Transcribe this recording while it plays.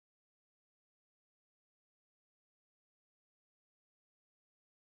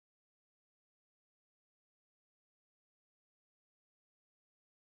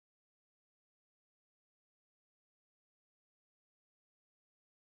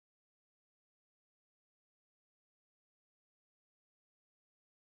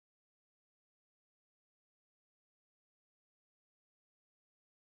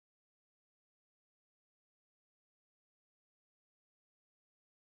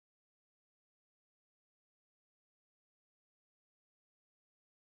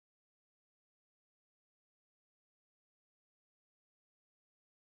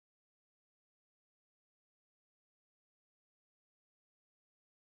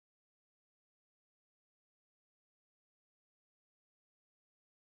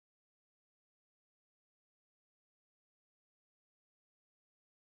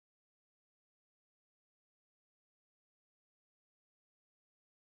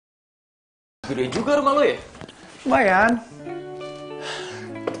Gede juga rumah lo ya? Lumayan.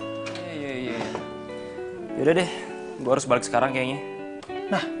 Iya. Yaudah deh, gue harus balik sekarang kayaknya.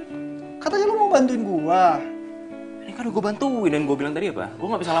 Nah, katanya lu mau bantuin gua. Ini kan udah gue bantuin dan gue bilang tadi apa?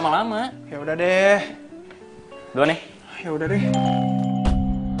 Gue nggak bisa lama-lama. Ya udah deh. Duluan nih. Ya udah deh.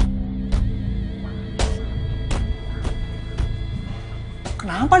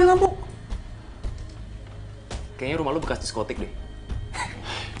 Kenapa nih lampu? Kayaknya rumah lu bekas diskotik deh.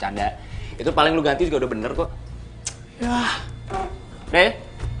 Canda. Itu paling lu ganti juga udah bener kok. Ya, Deh.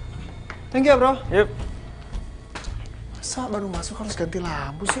 thank you ya bro. Yuk. Masa baru masuk harus ganti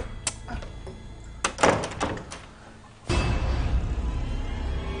lampu sih?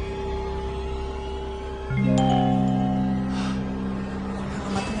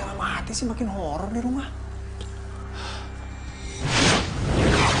 Kok nyala mati sih, makin horor nih rumah.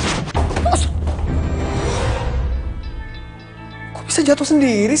 Kok bisa jatuh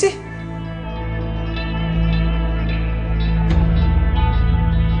sendiri sih?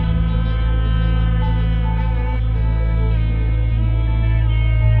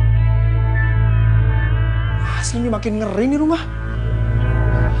 Asli ini makin ngeri nih rumah.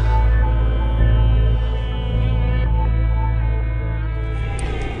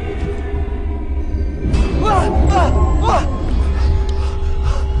 Wah!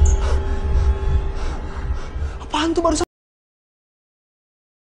 Apaan tuh barusan?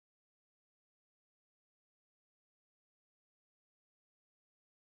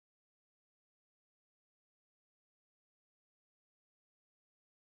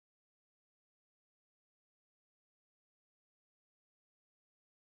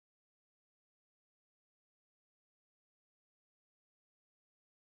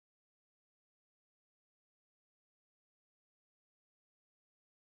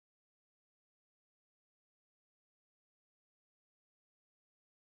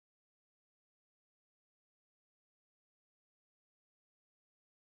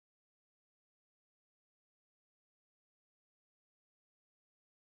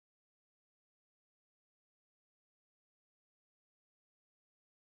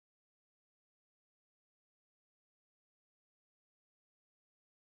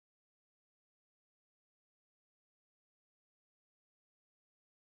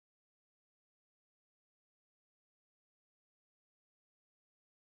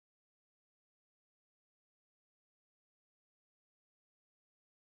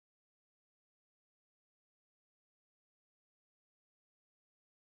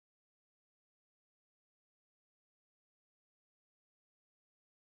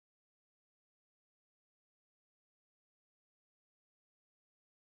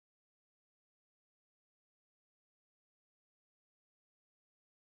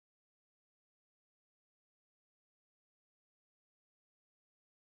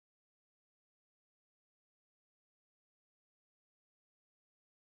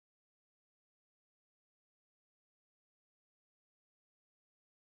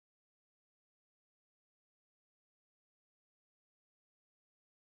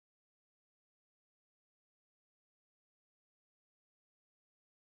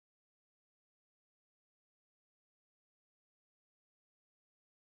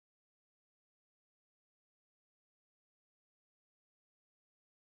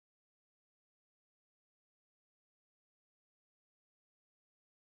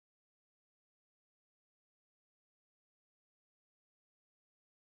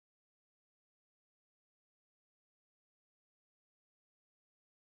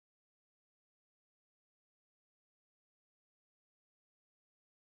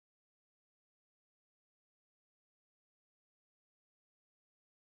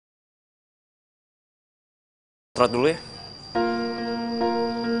 Trot dulu ya.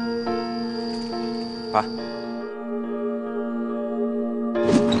 Pak.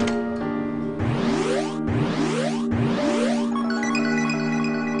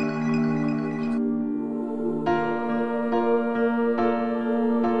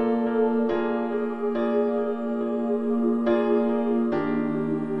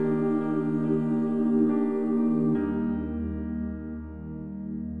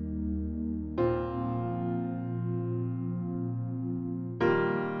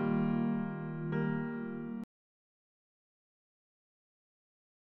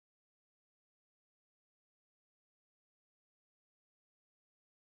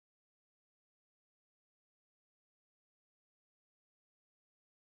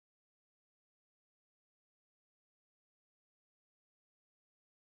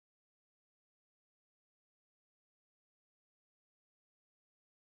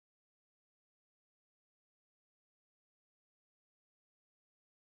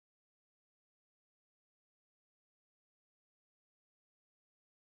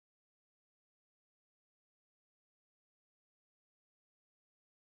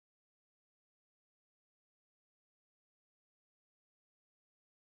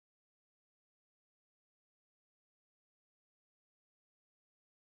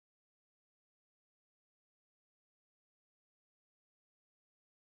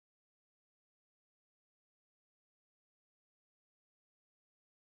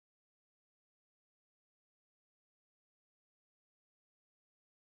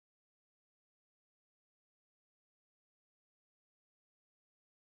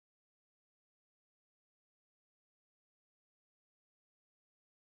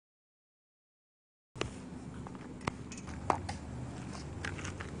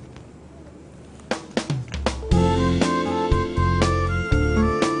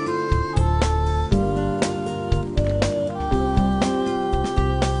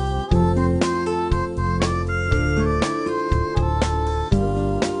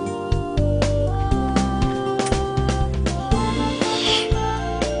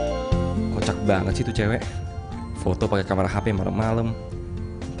 sih tuh cewek. Foto pakai kamera HP malam-malam.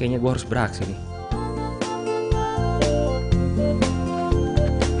 Kayaknya gue harus beraksi nih.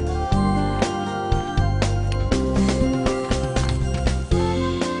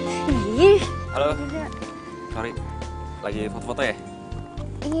 Halo. Sorry, lagi foto-foto ya?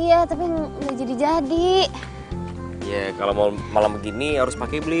 Iya, tapi nggak jadi-jadi. Ya, kalau mau malam begini harus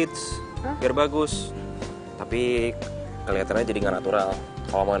pakai bleach, biar bagus. Tapi kelihatannya jadi nggak natural.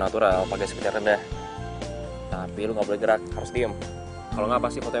 Kalau mau natural, pakai speed rendah. Tapi lu nggak boleh gerak, harus diem. Kalau nggak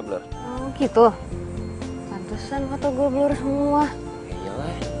pasti fotonya blur. Oh gitu. Pantesan foto gue blur semua. Ya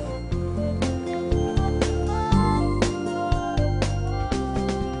iyalah.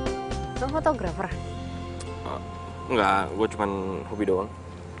 Lo fotografer? Enggak, gue cuman hobi doang.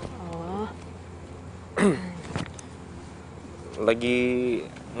 Oh. Lagi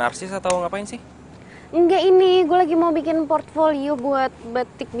narsis atau ngapain sih? Enggak, ini gue lagi mau bikin portfolio buat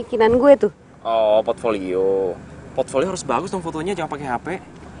batik bikinan gue tuh. Oh, portfolio. Portfolio harus bagus dong fotonya, jangan pakai HP.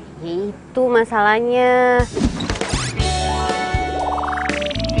 Ya itu masalahnya.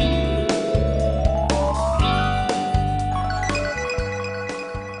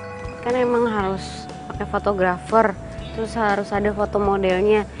 Kan emang harus pakai fotografer, terus harus ada foto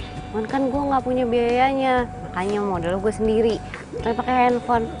modelnya. Cuman kan gue nggak punya biayanya, makanya model gue sendiri. Tapi pakai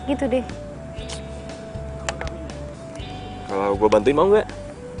handphone, gitu deh. Kalau gue bantuin mau nggak?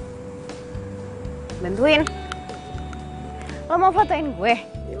 Bantuin? Lo mau fotoin gue?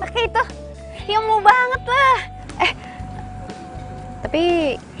 Pakai itu? Ya mau banget lah. Tapi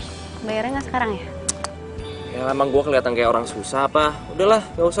bayarnya nggak sekarang ya? Ya emang gue kelihatan kayak orang susah apa? Udahlah,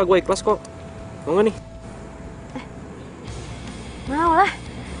 gak usah, gue ikhlas kok. Mau nggak nih? Mau lah.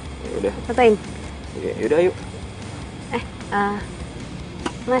 Udah. Fotoin? Ya, yaudah yuk.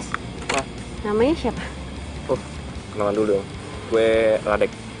 Mas. Nah. Namanya siapa? Oh, kenalan dulu dong. Gue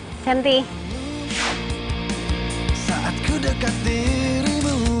Radek. Cantik. Saat ku dekat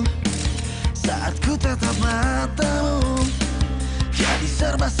dirimu, saat ku tatap matamu, jadi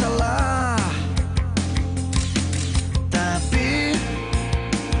serba salah. Tapi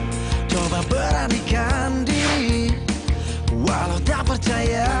coba beranikan diri, walau tak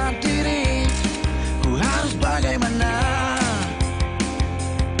percaya diri, ku harus bagaimana?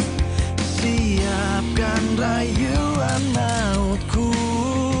 Siapkan rayuan mautku.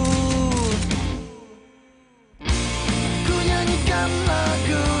 Ku nyanyikan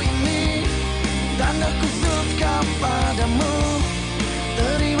lagu ini, tanda ku suka padamu.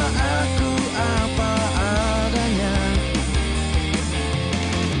 Terima aku apa adanya.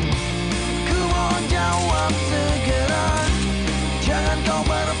 Ku mau jawab segera, jangan kau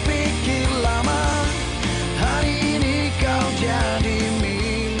berpikir lama. Hari ini kau jadi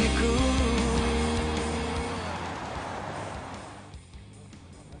milikku.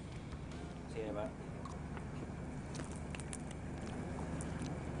 Sini, Pak.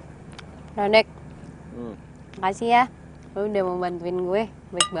 Radek. Makasih ya. Lo udah mau bantuin gue.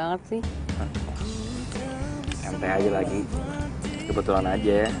 Baik banget sih. Santai aja lagi. Kebetulan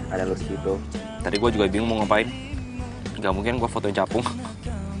aja ada lu situ. Tadi gue juga bingung mau ngapain. Gak mungkin gue fotoin capung.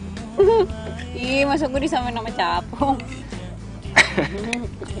 Ih, masa gue disamain nama capung.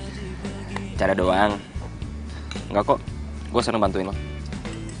 Cara doang. Enggak kok. Gue seneng bantuin lo.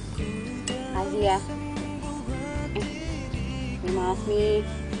 Makasih ya. Maaf nih.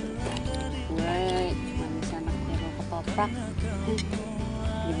 Gue cuma bisa naksir lo ketoprak.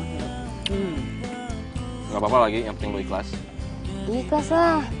 Gak apa-apa lagi, yang penting lo ikhlas. Ikhlas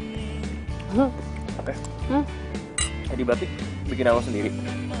lah. Oke. Jadi berarti bikin lo sendiri.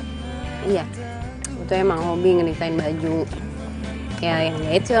 Iya. Itu emang hobi ngedetail baju. Ya yang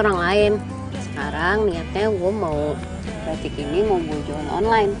jahit sih orang lain. Sekarang niatnya gue mau batik ini mau gue jual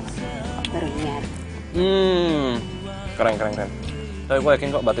online. Baru niat. Keren. Tapi gue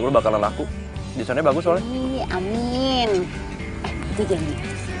yakin kok batik lo bakalan laku. Desainnya bagus soalnya. Amin. Itu janji.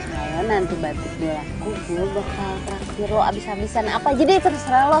 Kalau nanti batik gue laku, gue bakal traktir lo abis-abisan apa aja deh,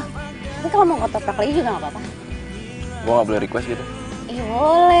 terserah lo. Tapi kalau mau ketoprak lagi juga gak apa-apa. Gue gak boleh request gitu.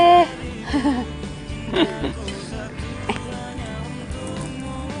 Boleh.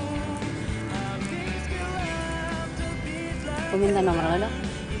 Gue minta nomor lo dong.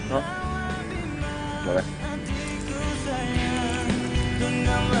 Hah? Boleh.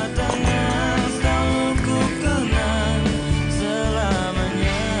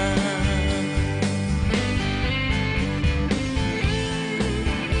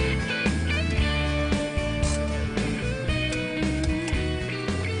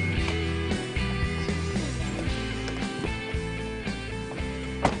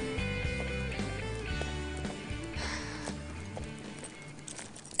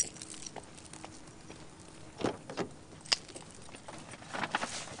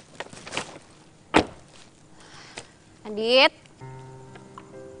 Adit.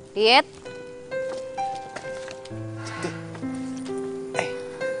 Adit.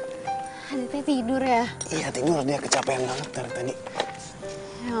 Aditnya tidur ya? Iya tidur, dia kecapean banget dari tadi.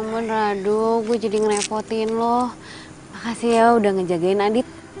 Ya ampun Radu, gue jadi ngerepotin lo. Makasih ya udah ngejagain Adit.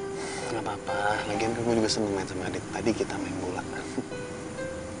 Gak apa-apa, lagian kan gue juga seneng main sama Adit. Tadi kita main bola.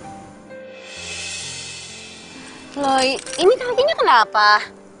 Loh, ini kakinya kenapa?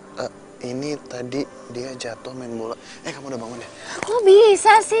 Ini tadi dia jatuh main bola. Kamu udah bangun ya? Kok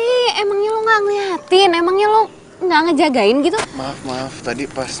bisa sih? Emangnya lo nggak ngeliatin? Emangnya lo nggak ngejagain gitu? Maaf. Tadi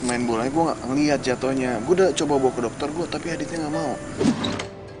pas main bolanya gue nggak ngeliat jatuhnya. Gue udah coba bawa ke dokter gue, tapi Aditnya nggak mau.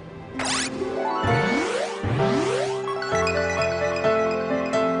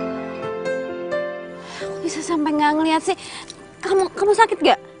 Aku bisa sampai nggak ngeliat sih. Kamu sakit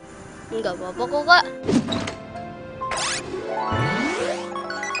gak? Nggak apa-apa kok kak.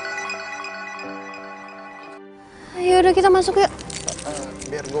 Ayo udah kita masuk yuk.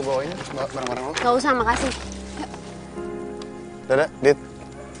 Biar gue bawain barang-barang lo. Gak usah, makasih. Yuk. Dadah, Dit.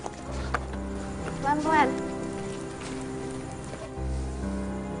 Pelan-pelan.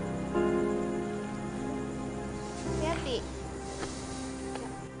 Hati-hati.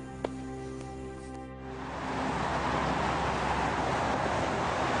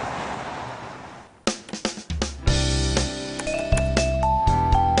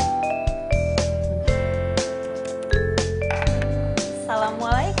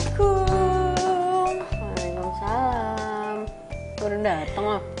 Assalamualaikum. Waalaikumsalam. Udah dateng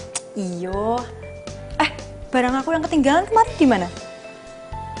loh. Iyo. Barang aku yang ketinggalan kemarin di mana?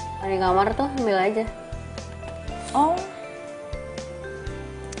 Di kamar tuh, ambil aja. Oh.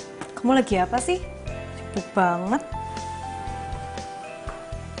 Kamu lagi apa sih? Sibuk banget.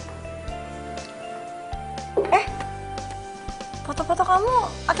 Foto-foto kamu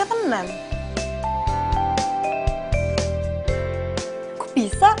agak tenan. Kok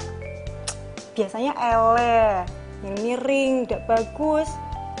bisa? Biasanya ele, yang miring, tidak bagus.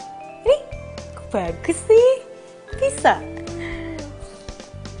 Ini kok bagus sih? Bisa?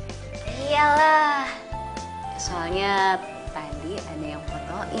 Iyalah. Soalnya tadi ada yang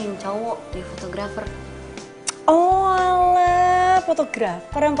fotoin cowok di fotografer. Oh alah,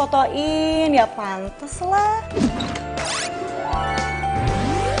 fotografer yang fotoin, ya pantes lah.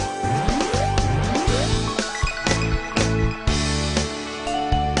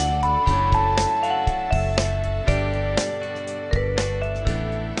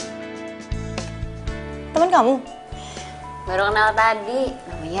 Temen kamu? Baru kenal tadi,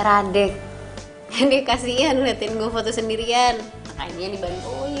 namanya Radek. Dia kasihan liatin gue foto sendirian, makanya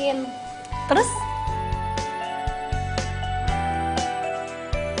dibantuin. Terus?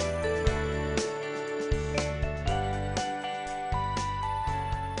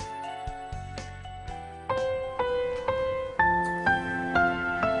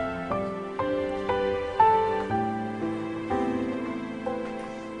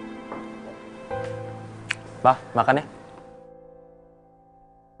 Pak, makan ya.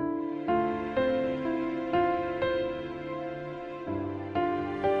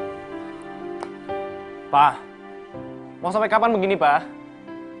 Pak, mau sampai kapan begini, Pak?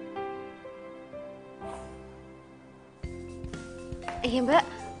 Iya mbak.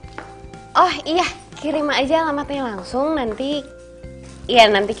 Oh iya, kirim aja alamatnya langsung, nanti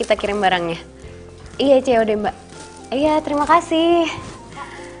kita kirim barangnya. Iya COD mbak. Iya terima kasih.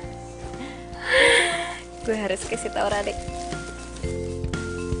 Gue harus kasih tau Radek.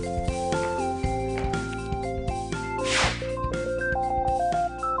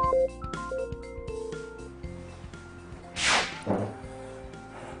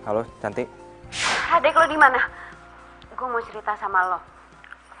 Halo, cantik. Radek lo di mana? Gue mau cerita sama lo.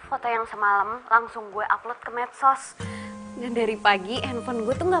 Foto yang semalam langsung gue upload ke medsos. Dan dari pagi handphone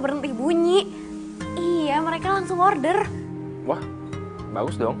gue tuh nggak berhenti bunyi. Iya, mereka langsung order. Wah,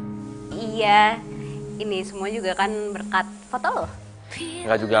 bagus dong. Iya, ini semua juga kan berkat foto lo.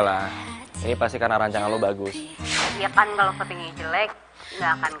 Enggak juga lah. Ini pasti karena rancangan lo bagus. Iya kan kalau fotonya jelek,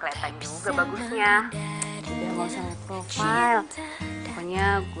 nggak akan kelihatan juga bagusnya. Udah nggak usah liat profile.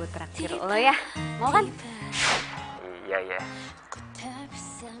 Pokoknya gue traktir lo ya, mau kan? Iya, iya.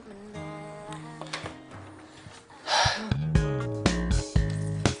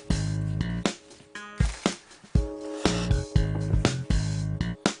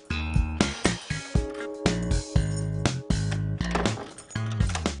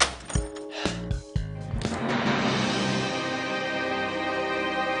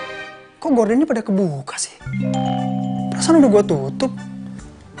 Kok gordennya pada kebuka sih? Perasaan udah gue tutup.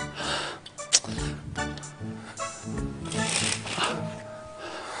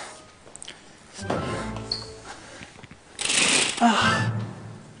 Aneh.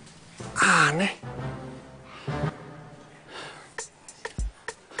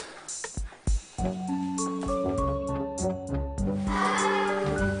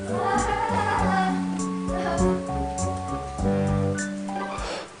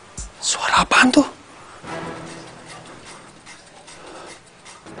 Suara apaan tuh?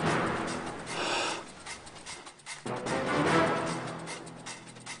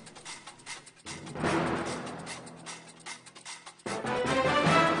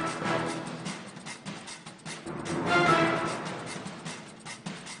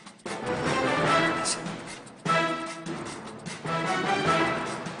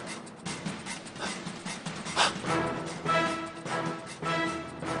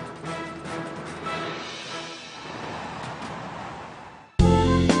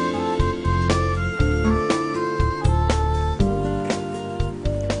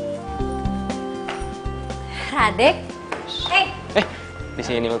 Radek, Di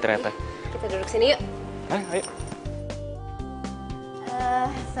sini lo ternyata. kita duduk sini yuk. Ayo.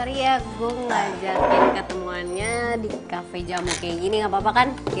 Sorry ya, gue ngajakin ketemuannya di kafe jamu kayak gini, nggak apa-apa kan?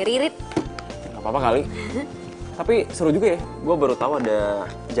 Biar irit. Gak apa-apa kali. Tapi seru juga ya, gue baru tahu ada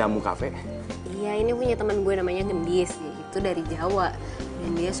jamu kafe. Iya, ini punya teman gue namanya Gendis, itu dari Jawa.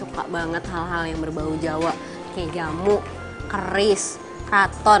 Dan dia suka banget hal-hal yang berbau Jawa, kayak jamu, keris,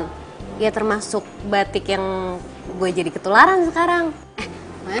 kraton. Ya termasuk batik yang gue jadi ketularan sekarang.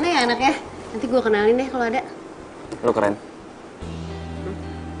 Mana ya anaknya? Nanti gue kenalin deh kalau ada. Lo keren.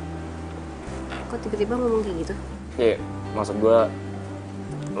 Kok tiba-tiba ngomong kayak gitu? Iya, maksud gue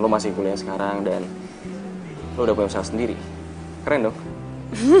lo masih kuliah sekarang dan lo udah punya usaha sendiri. Keren dong.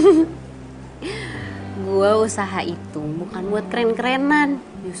 Gue usaha itu bukan buat keren-kerenan.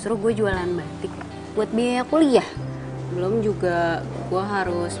 Justru gue jualan batik buat biaya kuliah. Belum juga gue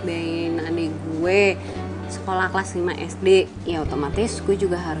harus biayain adik gue sekolah kelas 5 SD. Ya otomatis gue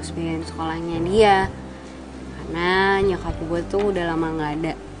juga harus biayain sekolahnya dia. Karena nyokap gue tuh udah lama gak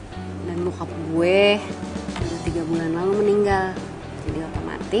ada. Dan bokap gue udah 3 bulan lalu meninggal. Jadi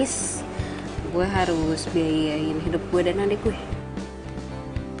otomatis gue harus biayain hidup gue dan adik gue.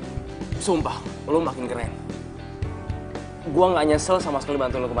 Sumpah, lo makin keren. Gue gak nyesel sama sekali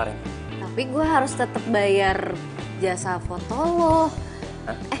bantu lo kemarin. Tapi gue harus tetap bayar jasa foto lo.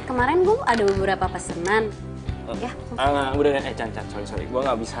 Kemarin gue ada beberapa pesanan. Ya. Enggak, udah Chan, sorry. Gue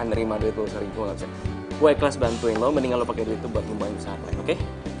gak bisa nerima duit lo, sorry. Gue gak bisa. Gue ikhlas bantuin lo, mendingan lo pakai duit itu buat ngembangin usaha lain, oke?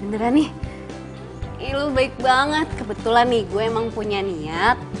 Beneran nih? Ih, lu baik banget. Kebetulan nih, gue emang punya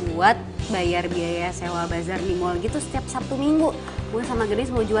niat buat bayar biaya sewa bazar di mall gitu setiap Sabtu Minggu. Gue sama Gedis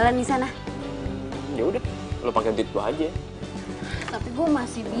mau jualan di sana. Ya udah, lo pakai duit gue aja. Tapi gue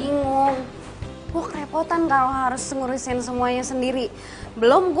masih bingung. Gue kerepotan kalau harus ngurusin semuanya sendiri.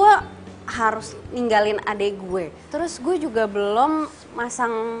 Belum gue harus ninggalin adek gue. Terus gue juga belum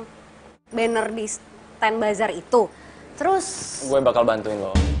masang banner di stand bazar itu. Terus Gue bakal bantuin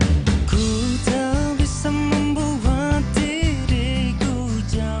lo.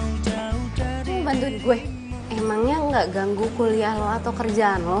 lu bantuin gue. Emangnya nggak ganggu kuliah lo atau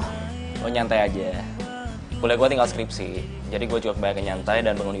kerjaan lo? Lo nyantai aja. Kuliah gue tinggal skripsi, jadi gue juga kebanyakan nyantai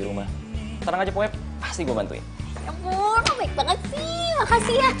dan bangun di rumah. Tenang aja pokoknya, pasti gue bantuin. Ya ampun, lo baik banget sih.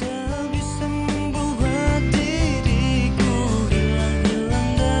 Makasih ya.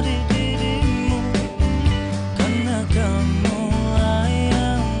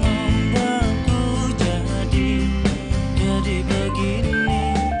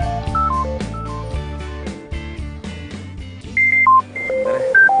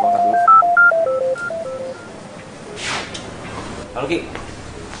 Halo Ki.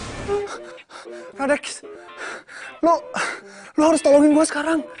 Radek, lo harus tolongin gue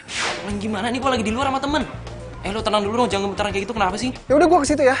sekarang. Tolong gimana nih, gue lagi di luar sama temen. Lo tenang dulu dong, jangan gemetaran kayak gitu, kenapa sih? Ya udah gue ke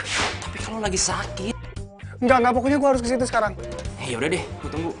situ ya. Tapi kalau lagi sakit. Enggak, pokoknya gue harus ke situ sekarang. Ya udah deh, gue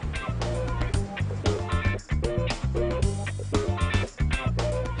tunggu.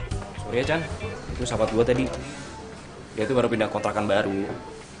 Sorry ya Chan, itu sahabat gue tadi. Dia tuh baru pindah kontrakan baru.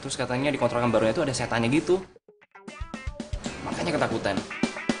 Terus katanya di kontrakan barunya tuh ada setannya gitu. Makanya ketakutan.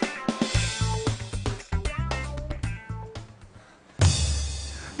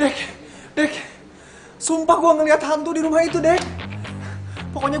 Dek, sumpah gue ngeliat hantu di rumah itu, Dek.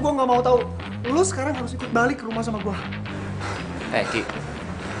 Pokoknya gue nggak mau tahu. Lu sekarang harus ikut balik ke rumah sama gue. Ki,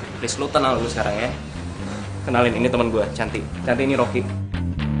 please lu tenang dulu sekarang ya. Kenalin, ini teman gue, Cantik. Cantik ini Rocky.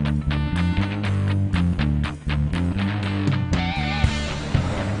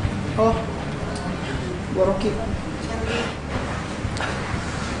 Oh, gue Rocky.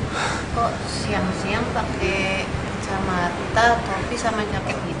 Kok siang-siang pakai kacamata, topi sama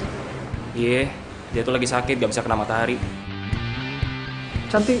jaket gitu? Iya, dia tuh lagi sakit, gak bisa kena matahari.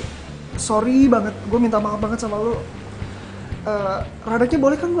 Cantik, sorry banget. Gue minta maaf banget sama lo. Radeknya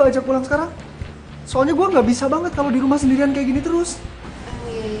boleh kan gue ajak pulang sekarang? Soalnya gue nggak bisa banget kalau di rumah sendirian kayak gini terus.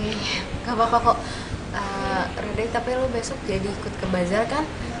 Gak apa-apa kok. Radek, tapi lo besok jadi ikut ke bazar kan?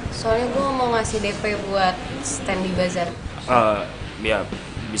 Soalnya gue mau ngasih DP buat stand di bazar. Ya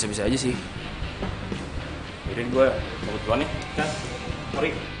bisa-bisa aja sih. Yaudah gue cabut duluan nih. Kan,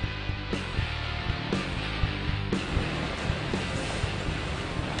 sorry.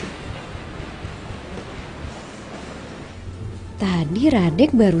 Tadi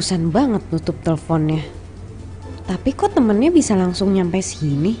Radek barusan banget nutup teleponnya. Tapi kok temennya bisa langsung nyampe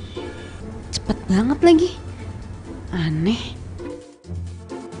sini? Cepet banget lagi. Aneh.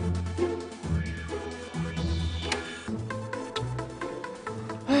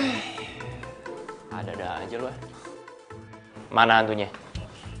 Ada aja lu. Mana hantunya?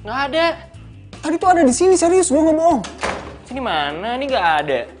 Nggak ada. Tadi tuh ada di sini, serius, gue nggak bohong. Sini mana? Ini nggak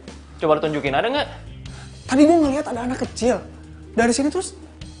ada. Coba lu tunjukin, ada nggak? Tadi gue ngeliat ada anak kecil. Dari sini terus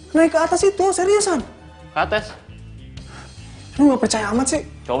naik ke atas itu, seriusan. Ke atas. Lu nggak percaya amat sih?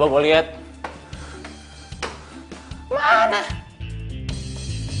 Coba gue lihat. Mana?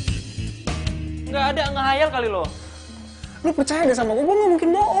 Nggak ada, ngehayal kali lo. Lu percaya deh sama gue nggak mungkin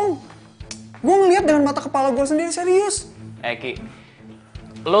bohong. Gue ngeliat dengan mata kepala gue sendiri, serius. Ki,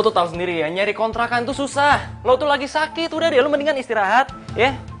 lo tuh tahu sendiri ya, nyari kontrakan tuh susah. Lo tuh lagi sakit, udah deh, lo mendingan istirahat,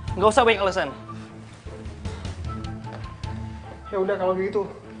 ya. Nggak usah banyak alasan. Ya udah kalau gitu,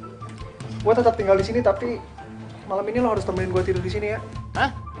 gue tetap tinggal di sini tapi malam ini lo harus temenin gue tidur di sini ya.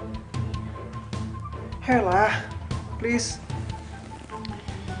 Hah? Helah, please.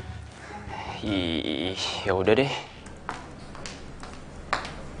 Ih, ya udah deh.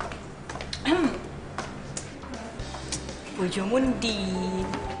 Bojomu ndi?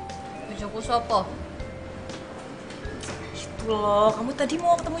 Bojoku sopo? Itu loh, kamu tadi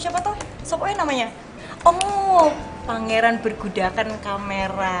mau ketemu siapa toh? Sopo namanya? Oh, pangeran bergudakan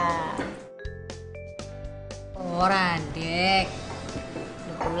kamera. Oh, Radek.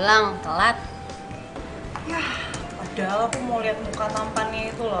 Udah pulang, telat. Ya, padahal aku mau lihat muka tampannya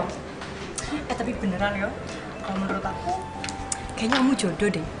itu loh. Tapi beneran ya, kalau menurut aku, kayaknya kamu jodoh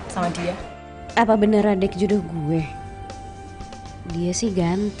deh sama dia. Apa bener Radek jodoh gue? Dia sih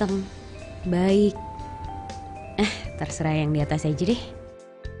ganteng, baik. Terserah yang di atas aja deh.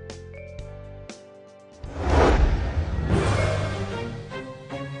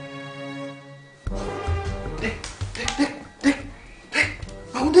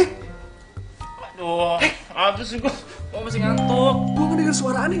 Bangun deh. Aduh, apa sih gue? Gue masih ngantuk. Gue ngedengar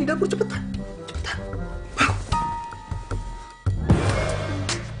suara aneh di dapur, cepetan.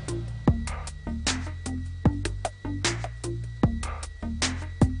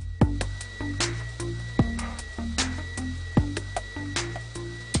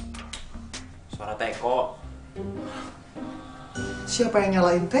 Suara teko. Siapa yang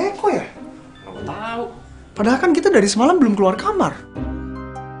nyalain teko ya? Nggak tahu. Padahal kan kita dari semalam belum keluar kamar.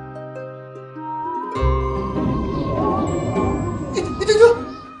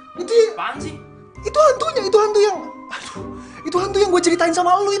 Itu Apaan sih? itu hantu yang, aduh, itu hantu yang gue ceritain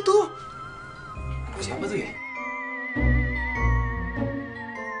sama lu itu. Siapa tuh ya?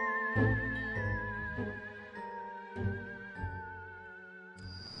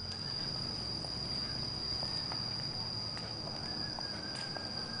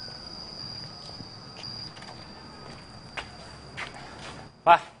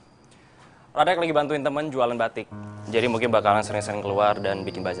 Pak, Radek lagi bantuin temen jualan batik. Jadi mungkin bakalan sering-sering keluar dan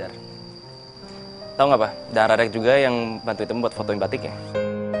bikin bazar. Tahu nggak, Pak? Dan Radek juga yang bantuin temen buat fotoin batiknya.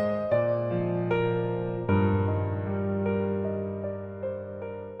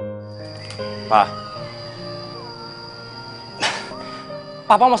 Pak.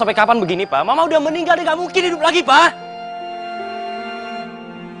 Papa mau sampai kapan begini, Pak? Mama udah meninggal, dia nggak mungkin hidup lagi, Pak.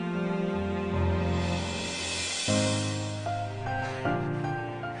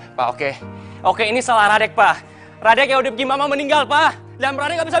 Pak, oke, ini salah Radek, Pak. Radek yang udah bikin Mama meninggal, Pak. Dan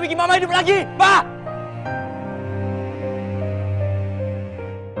Radek nggak bisa bikin Mama hidup lagi, Pak.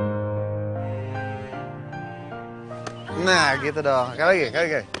 Nah, gitu dong. Kali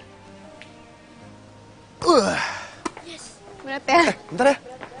lagi. Berat ya? Bentar ya.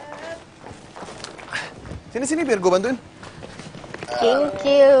 Sini biar gue bantuin. Thank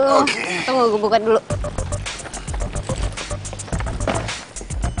you. Tunggu, gue buka dulu.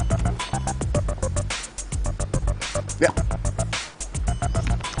 Ya.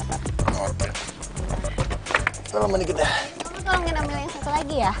 Oke. Lama dikit ya. Kamu tolongin ambil yang satu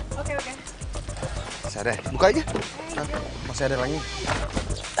lagi ya? Oke. Masih ada. Buka aja. Masih ada lagi.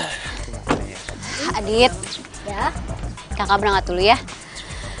 Adit, ya. Kakak berangkat dulu ya.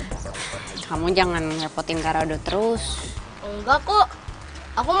 kamu jangan ngerepotin Karado terus. Enggak kok.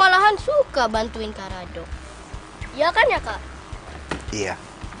 Aku malahan suka bantuin Karado. Iya kan ya, Kak? Iya.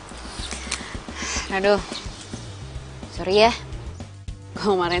 Aduh, sorry ya.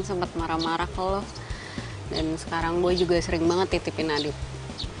 Gue kemarin sempat marah-marah ke lo. Dan sekarang gue juga sering banget titipin Adit.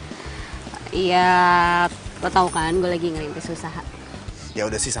 Iya, lo tau kan gue lagi ngerintis usaha. Ya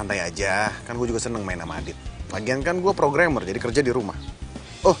udah sih santai aja, kan gue juga seneng main sama Adit. Lagian kan gue programmer, jadi kerja di rumah.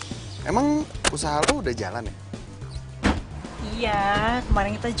 Oh, emang usaha lo udah jalan ya? Iya,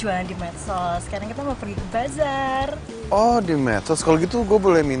 kemarin kita jualan di medsos, sekarang kita mau pergi ke bazar. Oh, di medsos. Kalau gitu gue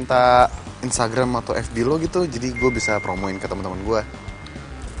boleh minta Instagram atau FB lo gitu, jadi gue bisa promoin ke teman-teman gue.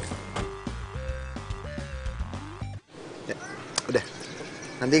 Ya, udah.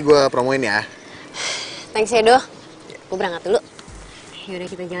 Nanti gue promoin ya. Thanks ya, Do. Gue berangkat dulu. Yaudah,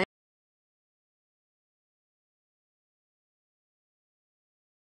 kita jalan.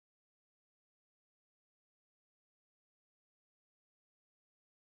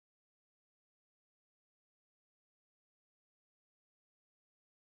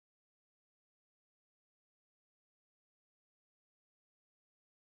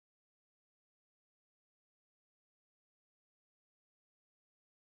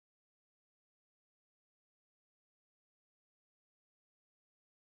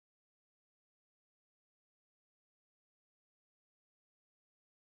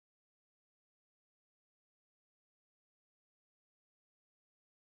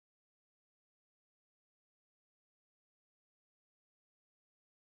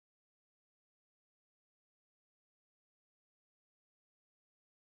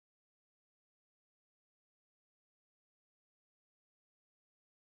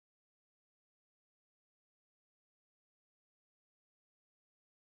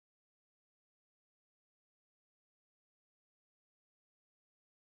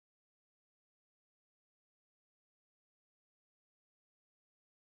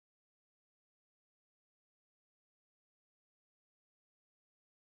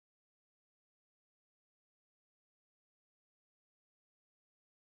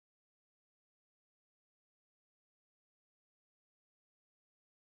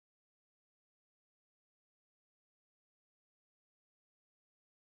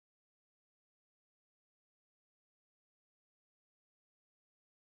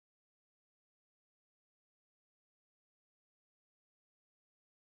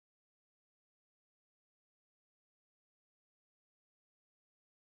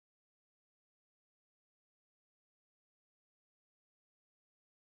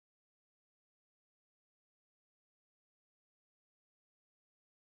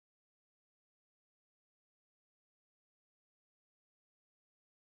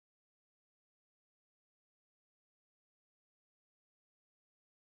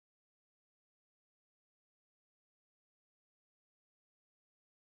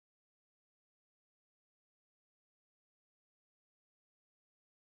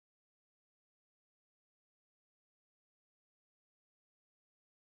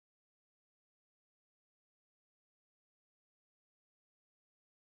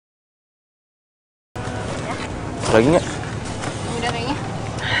 Lagi nggak? Udah kayaknya.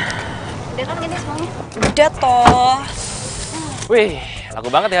 Udah kan gini semuanya? Udah toh. Wih, laku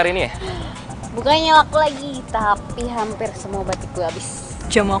banget ya hari ini ya? Bukannya laku lagi, tapi hampir semua batik gue habis.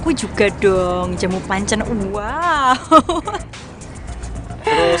 Jamu aku juga dong, jamu pancen. Wow.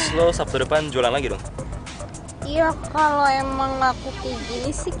 Terus lo Sabtu depan jualan lagi dong? Iya, kalau emang aku kayak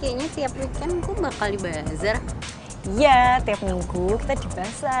gini sih kayaknya tiap weekend gue bakal di bazar. Iya, tiap minggu kita di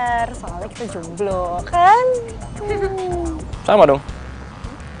pasar, soalnya kita jomblo, kan? Sama dong.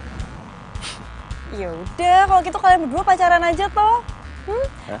 Ya udah, kalau gitu kalian berdua pacaran aja toh.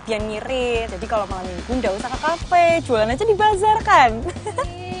 Biar ngirit. Jadi kalau malam minggu nggak usah ke kafe, jualan aja di bazar kan?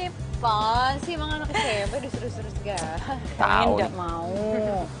 Ih, apa sih emang anak SMP disuruh-suruh segala. Kalian nggak mau.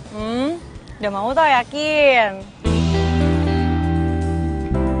 Nggak mau toh, yakin?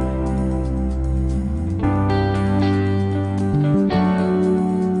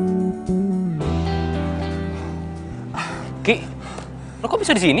 Ki, lo kok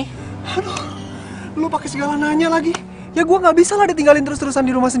bisa di sini? Aduh, lu pakai segala nanya lagi. Ya gue nggak bisa lah ditinggalin terus-terusan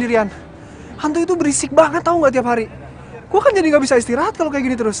di rumah sendirian. Hantu itu berisik banget, tahu nggak tiap hari. Gue kan jadi nggak bisa istirahat kalau kayak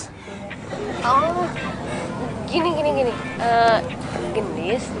gini terus. Oh, gini.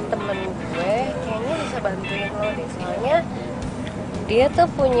 Gendis, temen gue kayaknya bisa bantuin lo deh. Soalnya dia tuh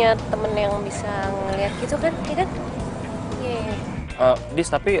punya temen yang bisa ngeliat gitu kan, iya kan? Iya.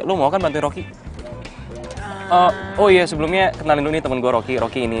 Dis, tapi lo mau kan bantuin Rocky? Oh iya, sebelumnya kenalin dulu nih temen gue Rocky.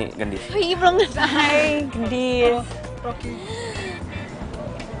 Rocky ini Gendis. Oh iya, belum selesai. Hai, Gendis. Rocky.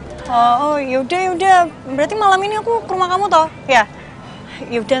 Oh, yaudah. Berarti malam ini aku ke rumah kamu toh? Ya.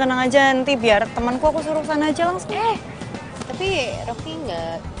 Yaudah tenang aja, nanti biar temanku aku suruh sana aja langsung. Tapi Rocky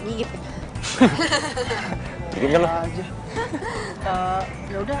nggak gigit ya? Bikin kan lo? Aja.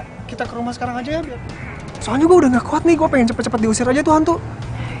 Ya udah, kita ke rumah sekarang aja ya biar. Soalnya gue udah nggak kuat nih, gue pengen cepet-cepet diusir aja tuh hantu.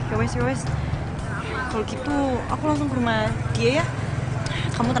 Ya wes. Kalau gitu, aku langsung ke rumah dia ya.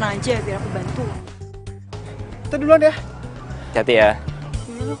 Kamu tenang aja, biar aku bantu. Kita duluan ya. Hati ya.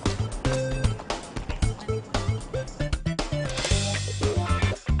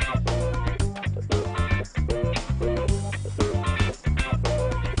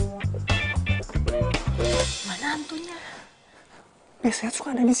 Biasanya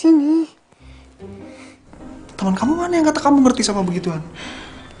suka ada di sini. Teman kamu mana yang kata kamu ngerti sama begituan?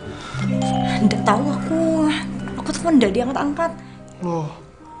 Nggak tahu aku telepon nggak diangkat-angkat. Loh,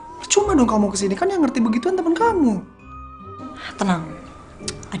 cuma dong kamu kesini, kan yang ngerti begituan teman kamu. Tenang,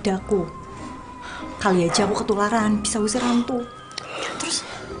 ada aku. Kali aja aku ketularan, bisa usir hantu. Terus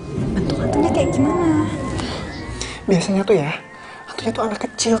bentuk hantunya kayak gimana? Biasanya tuh ya, hantunya tuh anak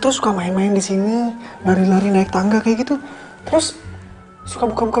kecil, terus suka main-main di sini, lari-lari naik tangga kayak gitu. Terus suka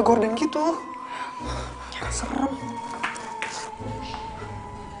buka-buka gorden gitu. Serem.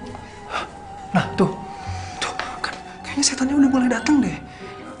 Nah, tuh kan kayaknya setannya udah mulai datang deh.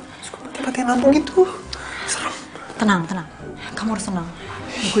 Suka mati-matian lampu gitu. Serem. Tenang. Kamu harus tenang.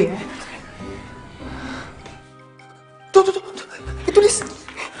 Tunggu ya. Tuh. Itu Dis.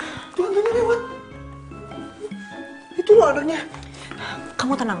 Tuh hantunya lewat. Itu loh anaknya.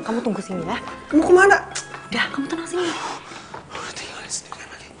 Kamu tenang, kamu tunggu sini ya. Kamu kemana? Udah, kamu tenang sini. Tinggalin sendirian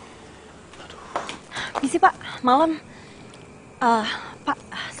lagi. Misi Pak, malam. Pak,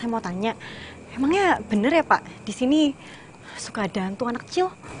 saya mau tanya. Emangnya bener ya Pak, di sini suka ada hantu anak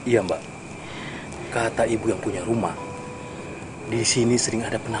kecil? Iya Mbak, kata ibu yang punya rumah, di sini sering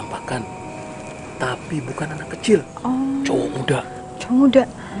ada penampakan, tapi bukan anak kecil, cowok muda. Cowok muda?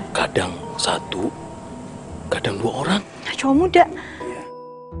 Kadang satu, kadang 2 orang. Cowok muda? Iya.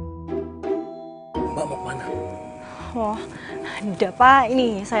 Mbak mau kemana? Oh, enggak Pak,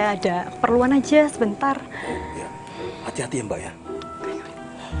 ini saya ada keperluan aja sebentar. Oh ya, hati-hati ya Mbak ya.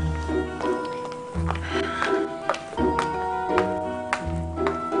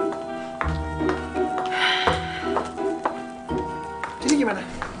 Jadi gimana?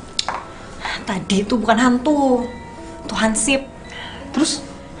 Tadi itu bukan hantu, itu hansip. Terus?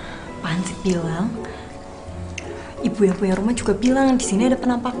 Pak Hansip bilang, ibu yang punya rumah juga bilang di sini ada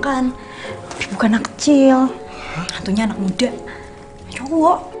penampakan, tapi bukan anak kecil, hantunya anak muda,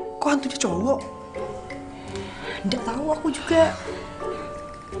 cowok. Kok hantunya cowok? Nggak tahu aku juga.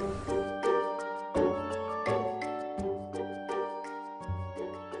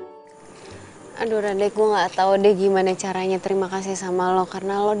 Aduh Radek, gue gak tahu deh gimana caranya terima kasih sama lo.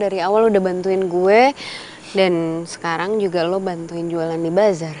 Karena lo dari awal udah bantuin gue. Dan sekarang juga lo bantuin jualan di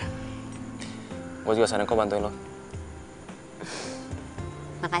bazar. Gue juga seneng kok bantuin lo.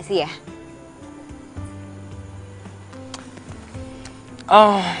 Makasih ya.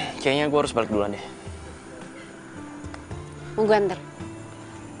 Oh, kayaknya gue harus balik duluan deh. Mau gue anter?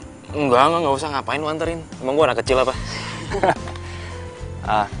 Enggak usah, ngapain lu anterin. Emang gue anak kecil apa?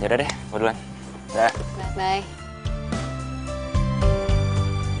 Yaudah deh, gue duluan. Dah. Bye.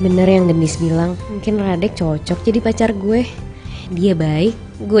 Bener yang Gendis bilang, mungkin Radek cocok jadi pacar gue. Dia baik,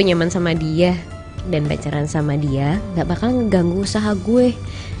 gue nyaman sama dia. Dan pacaran sama dia gak bakal ngeganggu usaha gue.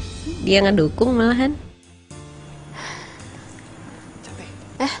 Dia ngedukung malahan. Cantik.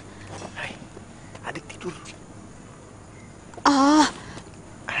 Hai, adik tidur. Oh,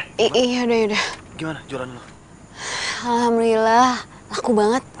 iya udah. Gimana jualan lo? Alhamdulillah, laku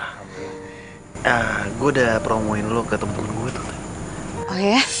banget. Gue udah promoin lo ke temen-temen gue tuh. Oh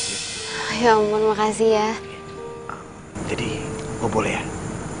ya? Ya ampun, makasih ya. Jadi gue boleh ya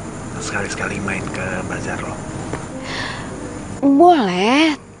sekali-sekali main ke bazar lo?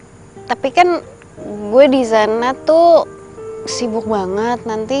 Boleh, tapi kan gue di sana tuh sibuk banget.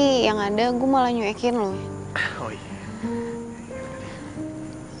 Nanti yang ada gue malah nyuekin lo. Oh iya.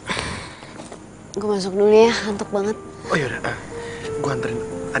 Gue masuk dulu ya, ngantuk banget. Oh yaudah, gue anterin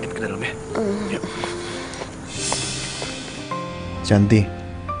Adit ke dalam ya. Yuk. Cantik,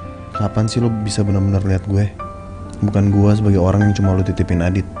 kapan sih lo bisa benar-benar lihat gue? Bukan gue sebagai orang yang cuma lo titipin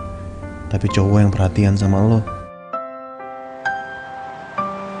Adit, tapi cowok yang perhatian sama lo.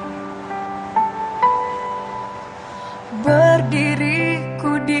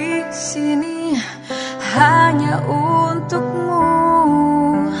 Berdiriku di sini hanya untukmu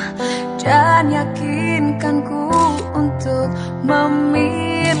dan yakinkanku untuk memilihmu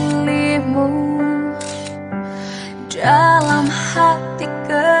dalam hati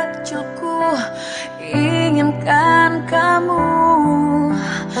kecil. kecilku, inginkan kamu,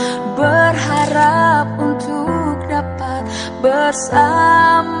 berharap untuk dapat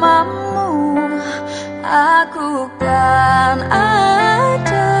bersamamu. Aku kan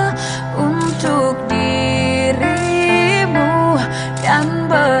ada untuk dirimu dan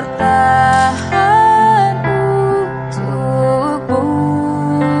bertahan untukmu.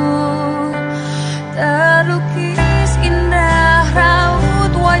 Terlukis indah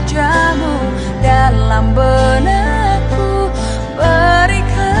raut wajahmu dalam benakku,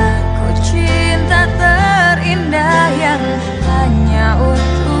 berikan ku cinta terindah yang hanya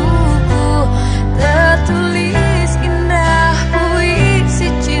untukku. Tertulis indah puisi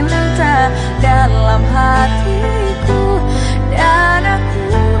cinta dalam hatiku, dan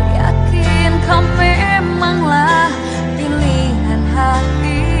aku yakin kau memanglah pilihan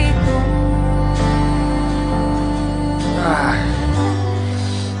hatiku.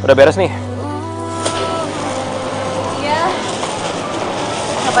 Udah beres nih. Iya,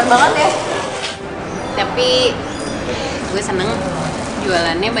 kapan banget ya. Tapi gue seneng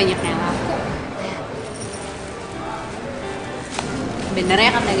jualannya banyak yang laku. Bener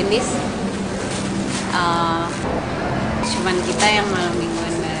ya kata Gendis, cuman kita yang malam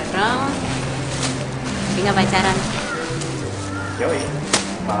mingguan bareng, tapi nggak pacaran. Yoi,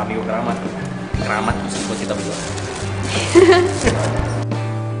 malam minggu keramat. Keramat khusus buat kita berdua.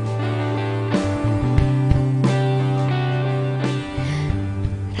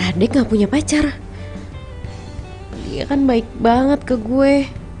 Radek gak punya pacar. Dia kan baik banget ke gue.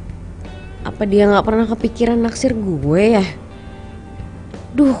 Apa dia gak pernah kepikiran naksir gue ya?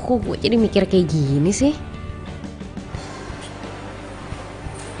 Duh, kok gue jadi mikir kayak gini sih?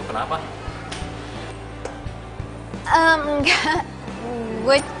 Kenapa? Enggak,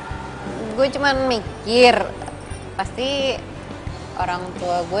 gue cuman mikir pasti orang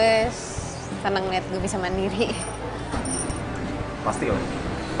tua gue seneng liat gue bisa mandiri. Pasti lah.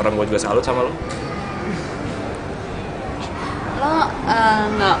 Orang gue juga salut sama lo. Lo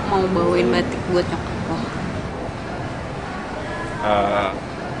nggak mau bawain batik buat nyokap lo?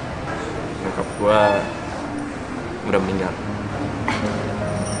 Nyokap gue udah meninggal.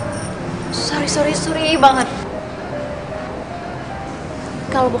 Sorry banget.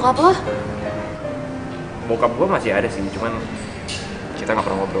 Kalau bokap lo? Bokap gue masih ada sih, cuman kita nggak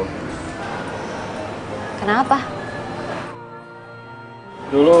pernah ngobrol. Kenapa?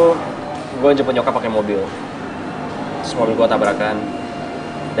 Dulu gue jemput nyokap pakai mobil. Terus mobil gue tabrakan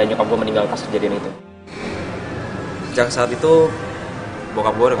dan nyokap gue meninggal pas kejadian itu. Sejak saat itu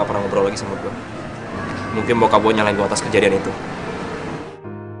bokap gue udah gak pernah ngobrol lagi sama gue. Mungkin bokap gue nyalain gue atas kejadian itu.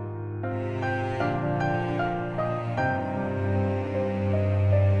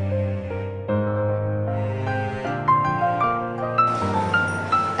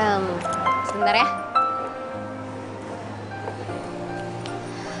 Sebentar ya.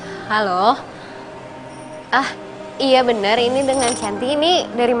 Halo. Iya benar, ini dengan Cantik.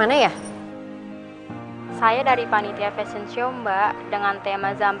 Ini dari mana ya? Saya dari panitia fashion show, Mbak, dengan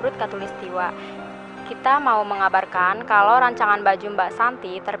tema Zamrud Katulistiwa. Kita mau mengabarkan kalau rancangan baju Mbak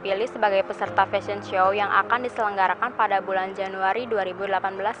Santi terpilih sebagai peserta fashion show yang akan diselenggarakan pada bulan Januari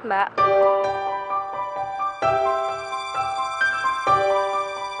 2018, Mbak.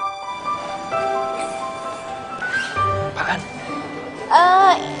 Apaan?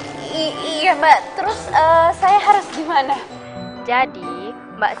 Iya Mbak, terus saya harus gimana? Jadi,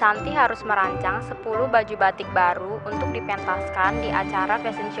 Mbak Santi harus merancang 10 baju batik baru untuk dipentaskan di acara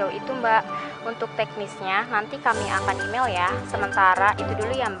fashion show itu Mbak. Untuk teknisnya nanti kami akan email ya. Sementara itu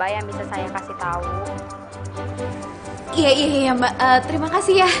dulu ya Mbak yang bisa saya kasih tahu. Iya Mbak, terima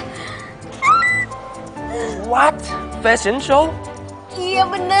kasih ya. What? Fashion show? Iya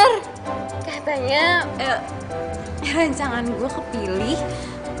bener. Katanya rancangan gue kepilih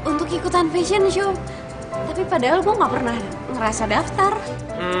untuk ikutan fashion show. Tapi padahal gue gak pernah ngerasa daftar.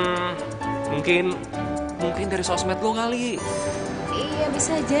 Mungkin dari sosmed lo kali. Iya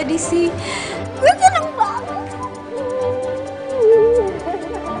bisa jadi sih. Gue seneng banget.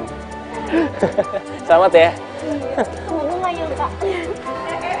 Selamat ya. Kamu gak nyangka.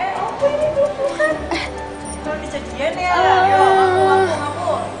 Apa ini bukan? Belum disajian ya?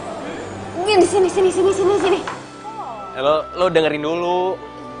 Ngaku. Ini sini. Lo dengerin dulu.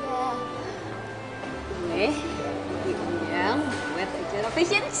 Gue yang buat acara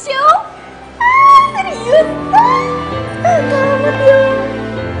fashion show. Serius? Selamat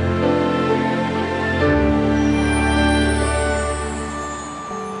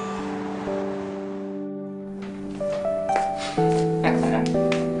ya.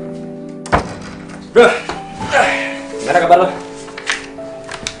 Gimana kabar lo?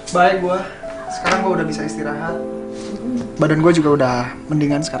 Baik gua. Sekarang gua udah bisa istirahat. Badan gua juga udah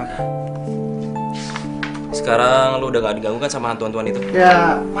mendingan sekarang. Sekarang lu udah gak diganggu kan sama hantu-hantuan itu?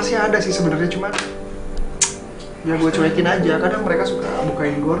 Ya masih ada sih sebenarnya, cuman ya gue cuekin aja. Kadang mereka suka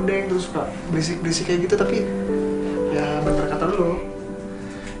bukain gordeng terus suka berisik-berisik kayak gitu, tapi ya bener kata lu.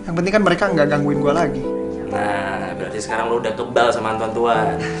 Yang penting kan mereka nggak gangguin gue lagi. Nah, berarti sekarang lu udah kebal sama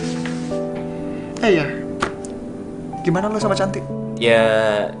hantu-hantuan. Iya. Gimana lu sama Cantik? Ya,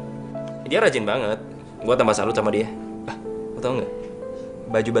 dia rajin banget. Gua tambah salut sama dia. Lu tau nggak?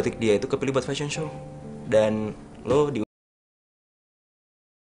 Baju batik dia itu kepilih buat fashion show. Dan lo di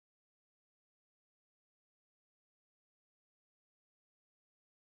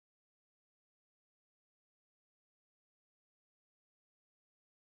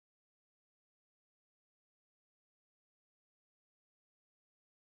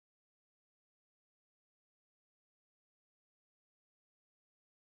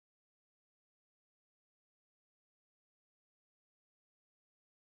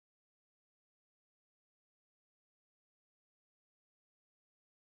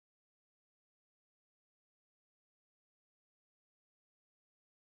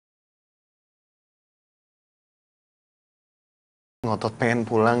Ngotot pengen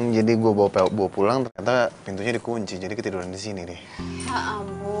pulang, jadi gue bawa pulang, ternyata pintunya dikunci, jadi ketiduran di sini deh. Ya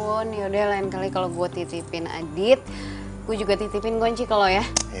ampun, yaudah lain kali kalau gue titipin Adit, gue juga titipin kunci kalau ya.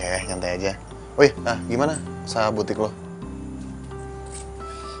 Ya, nyantai aja. Wih, gimana usaha butik lo?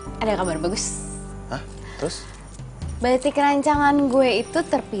 Ada kabar bagus. Hah? Terus? Batik rancangan gue itu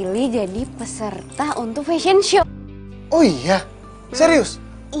terpilih jadi peserta untuk fashion show. Oh iya? Serius?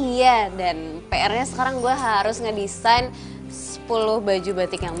 Iya, dan PR-nya sekarang gue harus ngedesain 10 baju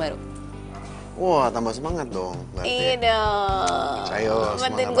batik yang baru. Wah, tambah semangat dong. Iya dong. Ayo,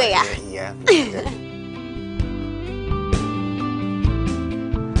 bantuin semangat gue ya. Iya.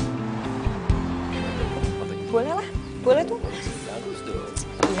 Boleh lah, boleh tuh. bagus dong.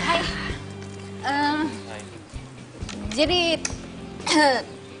 Hai. Jadi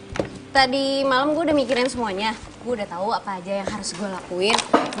tadi malam gue udah mikirin semuanya. Gue udah tahu apa aja yang harus gue lakuin.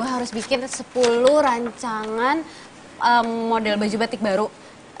 Gue harus bikin 10 rancangan model baju batik baru.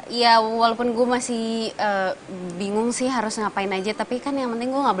 Ya walaupun gue masih bingung sih harus ngapain aja, tapi kan yang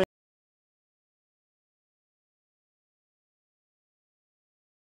penting gue nggak boleh.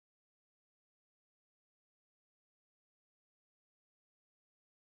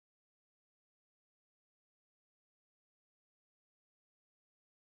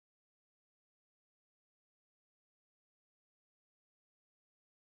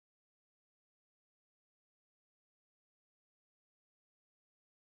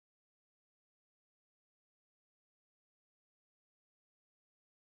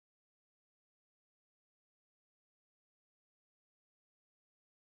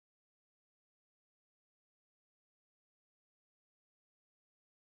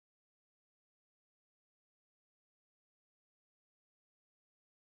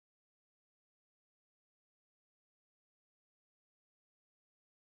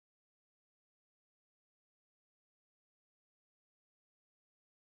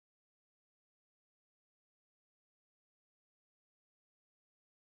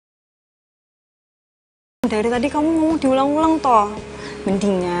 Dari tadi kamu ngomong diulang-ulang toh.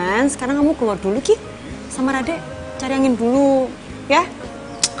 Mendingan sekarang kamu keluar dulu Ki. Sama Rade cari angin dulu, ya.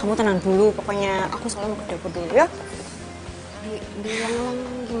 Kamu tenang dulu, pokoknya aku soalnya mau ke dapur dulu ya. Diulang-ulang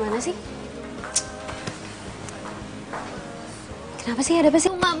gimana sih? Kenapa sih, ada apa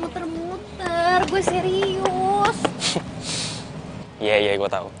sih? Nggak muter-muter, gue serius. Iya, gue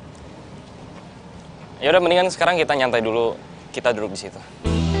tahu. Ya udah, mendingan sekarang kita nyantai dulu, kita duduk di situ.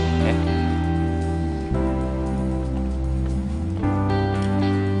 Ya.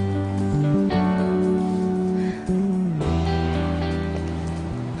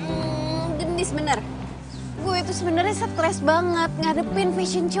 Gendis bener. Gue itu sebenarnya stres banget ngadepin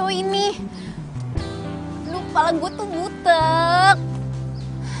fashion show ini. Lu kepala gue tuh butek.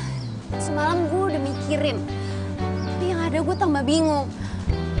 Semalam gue udah mikirin, tapi yang ada gue tambah bingung.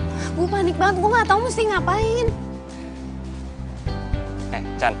 Gue panik banget, gue nggak tahu mesti ngapain.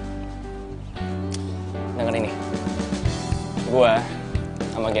 Chan, dengan ini, gue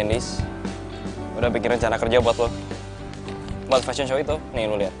sama Gendis udah bikin rencana kerja buat lo, buat fashion show itu. Nih,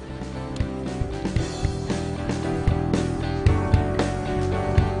 lo lihat.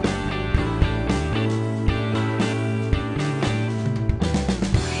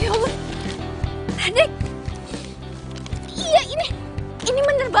 Ya ampun, Radek. Iya, ini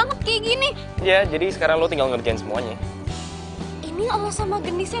bener banget kayak gini. Ya, jadi sekarang lo tinggal ngerjain semuanya. Ini lo sama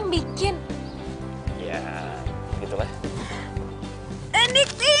Gendis yang bikin. Ya, gitulah. Dik,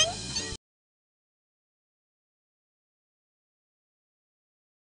 acting.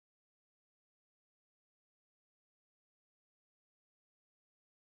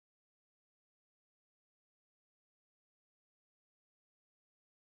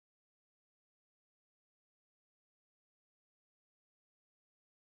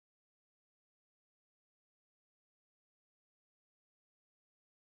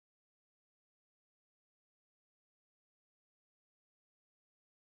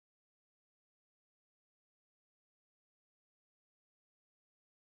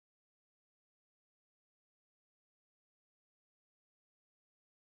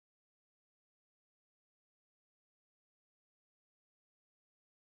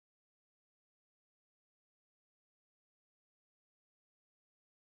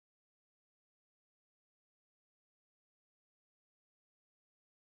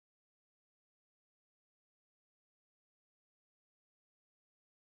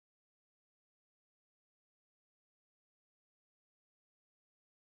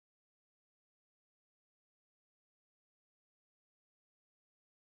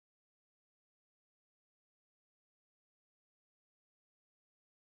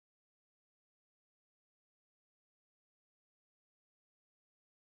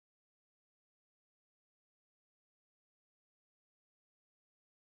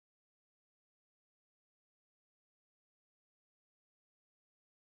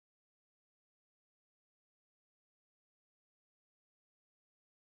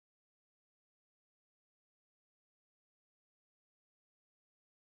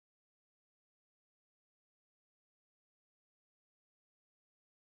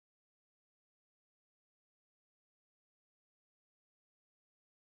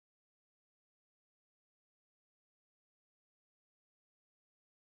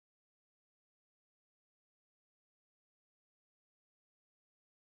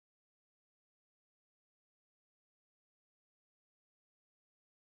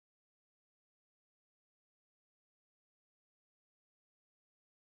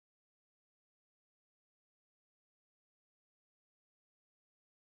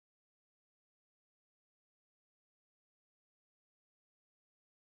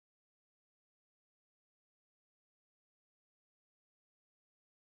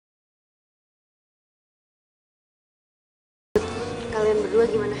 Kalian berdua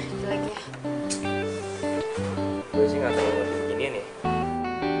gimana jeleknya? Gue sih nggak terlalu beginian ya.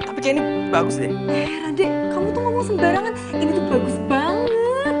 Tapi kayak ini bagus deh. Rade, kamu tuh ngomong sembarangan. Ini tuh bagus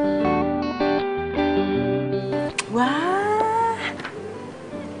banget. Wah.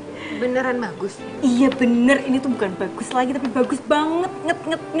 Beneran bagus? Iya bener, ini tuh bukan bagus lagi tapi bagus banget.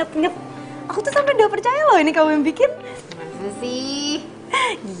 Nget. Aku tuh sampai udah percaya loh ini kamu yang bikin. Masa sih?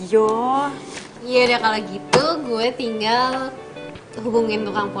 Iya. Iya deh kalau gitu gue tinggal hubungin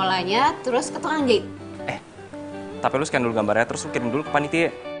tukang polanya terus ke tukang jahit. Tapi lu scan dulu gambarnya, terus lu kirim dulu ke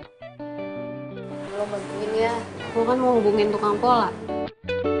panitia. Lo bantuin ya, gue kan mau hubungin tukang pola.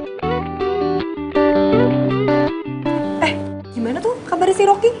 Gimana tuh kabarnya si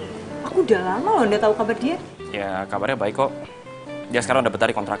Rocky? Aku udah lama loh nggak tahu kabar dia. Ya kabarnya baik kok. Dia sekarang udah betah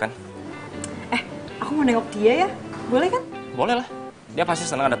di kontrakan. Aku mau nengok dia ya, boleh kan? Boleh lah, dia pasti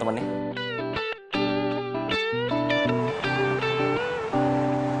senang ada temennya.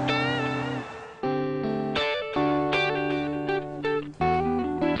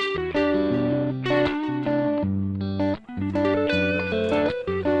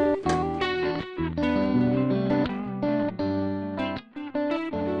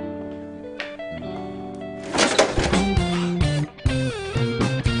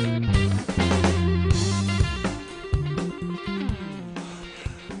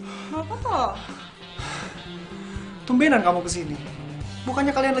 Tumbenan kamu kesini.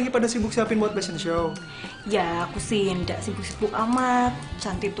 Bukannya kalian lagi pada sibuk siapin buat fashion show? Ya aku sih nggak sibuk-sibuk amat.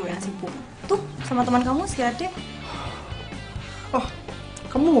 Cantik tuh yang sibuk. Tuh sama teman kamu si Ade. Oh,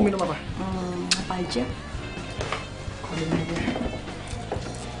 kamu mau minum apa? Apa aja?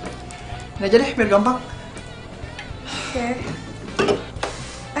 Ini aja deh, biar gampang. Oke.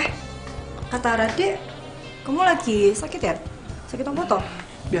 Kata Rade, kamu lagi sakit ya? Sakit apa toh?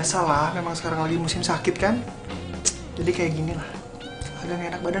 Biasalah, memang sekarang lagi musim sakit kan. Jadi kayak gini lah. Agak nggak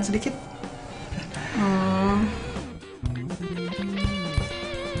enak badan sedikit.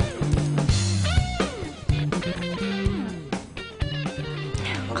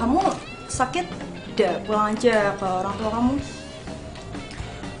 Kamu sakit? Udah pulang aja ke orang tua kamu.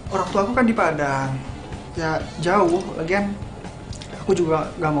 Orang tua aku kan di Padang. Ya jauh, lagian aku juga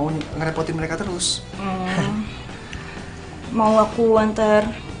nggak mau ngerepotin mereka terus. Mau aku antar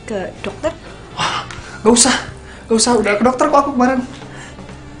ke dokter? Gak usah, udah ke dokter kok aku kemarin.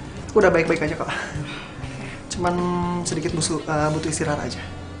 Udah baik-baik aja kok. Cuman sedikit butuh istirahat aja.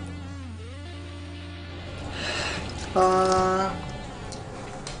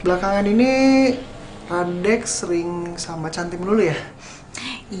 Belakangan ini Radek sering sama Cantik melulu ya?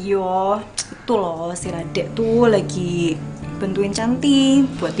 Iyo, itu loh si Radek tuh lagi bantuin Cantik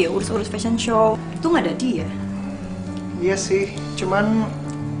buat dia urus-urus fashion show. Itu nggak ada dia. Iya sih, cuman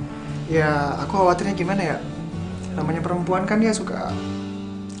ya aku khawatirnya gimana ya? Namanya perempuan kan dia suka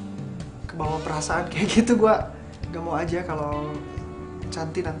kebawa perasaan kayak gitu. Gua gak mau aja kalau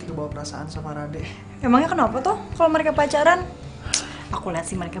Cantik nanti kebawa perasaan sama Radek. Emangnya kenapa tuh kalau mereka pacaran? Aku lihat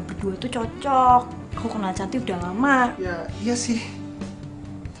sih mereka berdua tuh cocok. Aku kenal Cantik udah lama. Ya iya sih,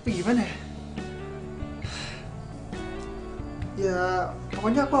 tapi gimana ya? Ya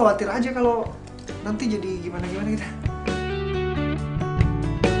pokoknya aku khawatir aja kalau nanti jadi gimana-gimana gitu.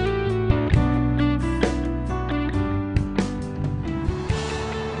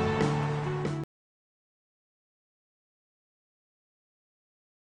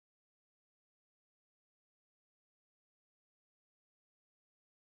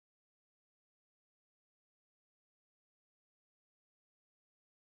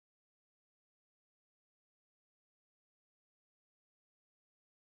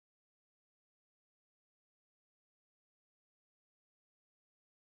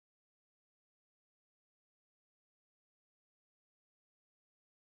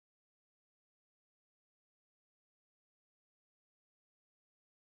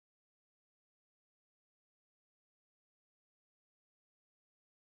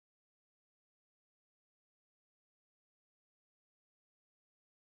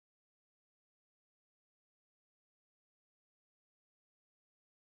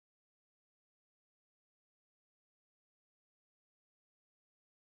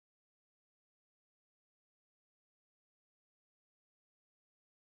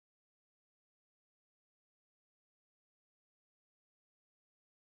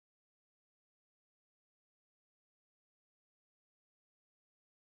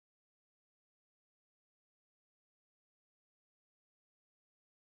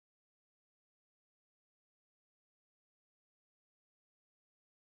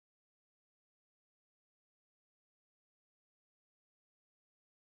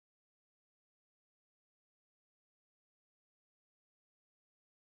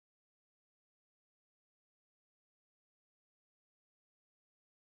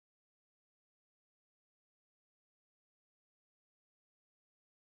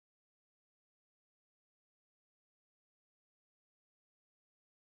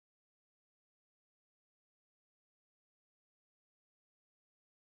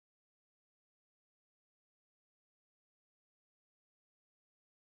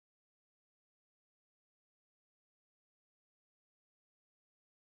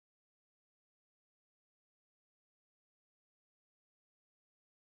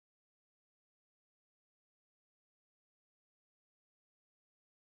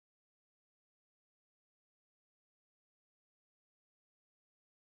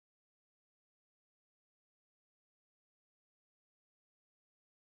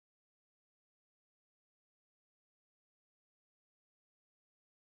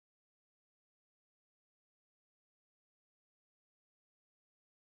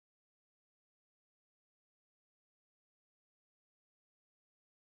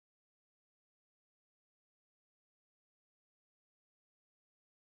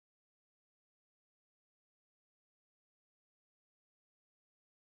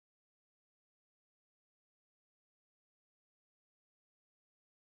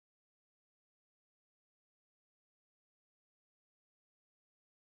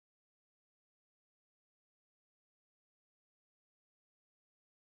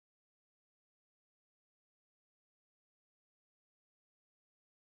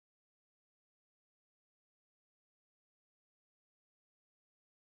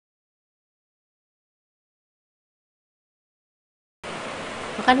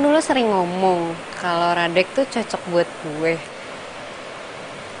 Lo kan dulu sering ngomong kalau Radek tuh cocok buat gue.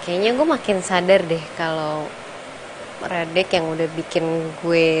 Kayaknya gue makin sadar deh kalau Radek yang udah bikin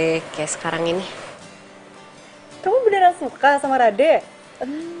gue kayak sekarang ini. Kamu beneran suka sama Radek?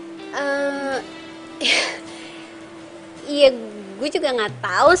 Iya, gue juga nggak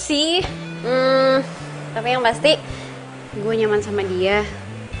tahu sih. Tapi yang pasti gue nyaman sama dia.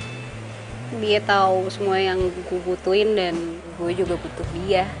 Dia tahu semua yang gue butuhin dan gue juga butuh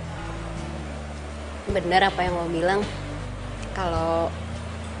dia. Bener apa yang lo bilang, kalau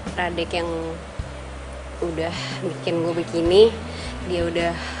Radek yang udah bikin gue begini, dia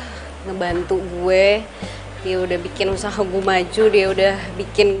udah ngebantu gue Dia udah bikin usaha gue maju, dia udah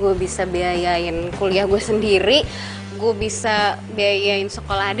bikin gue bisa biayain kuliah gue sendiri, gue bisa biayain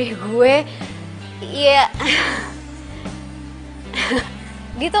sekolah adik gue. Iya,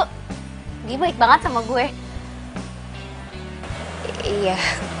 dia baik banget sama gue. Iya,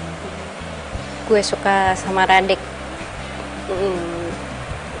 gue suka sama Radek.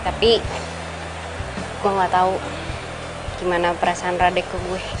 Tapi gue nggak tahu gimana perasaan Radek ke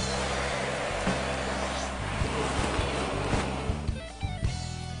gue.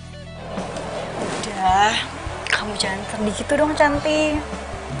 Udah, kamu jangan sedih gitu dong, cantik.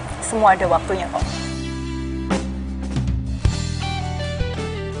 Semua ada waktunya kok.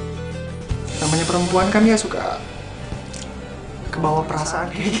 Namanya perempuan kan ya suka kebawa perasaan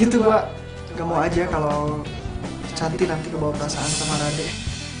kayak gitu, Mbak. Gak mau aja kalau Cantik nanti kebawa perasaan sama Rade.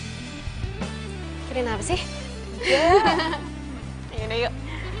 Kirain apa sih? Yaudah yuk.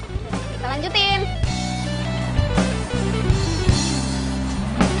 Kita lanjutin.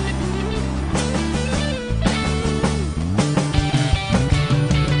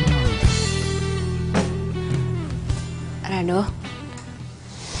 Rado.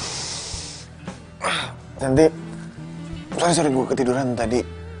 Cantik, sorry gue ketiduran tadi.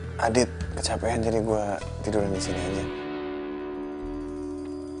 Adit kecapean jadi gue tiduran di sini aja.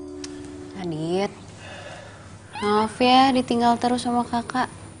 Adit, maaf ya ditinggal terus sama kakak.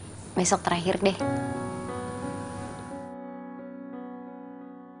 Besok terakhir deh.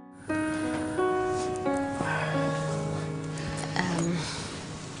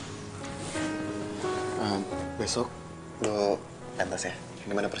 Besok lo pentas ya?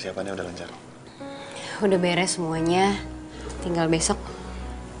 Gimana persiapannya, udah lancar? Udah beres semuanya, tinggal besok.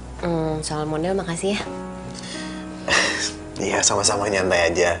 Soal model makasih ya. Iya, sama-sama, nyantai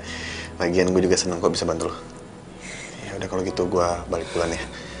aja. Lagian gue juga seneng kok bisa bantu lo. Ya udah kalau gitu gue balik pulang ya.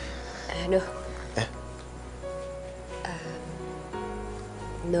 Aduh.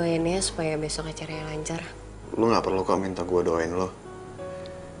 Doain ya supaya besok acaranya lancar. Lo nggak perlu kok minta gue doain lo.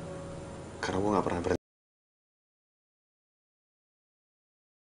 Karena gue nggak pernah berhenti.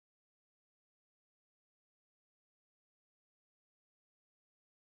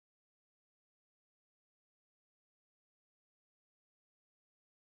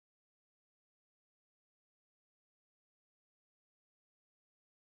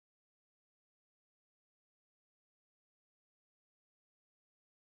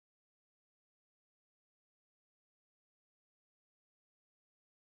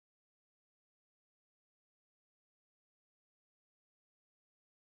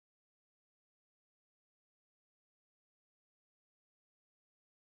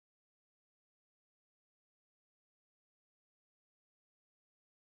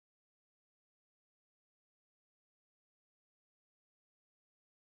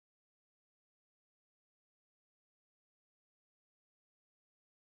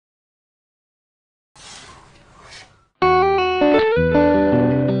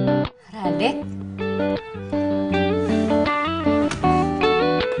 Radek.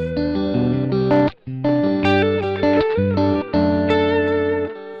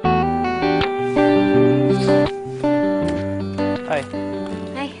 Hai.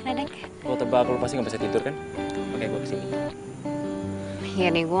 Hai, Radek. Lo tebak lo pasti nggak bisa tidur kan? Oke, gue kesini.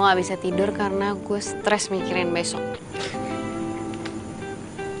 Ya nih, gue nggak bisa tidur karena gue stres mikirin besok.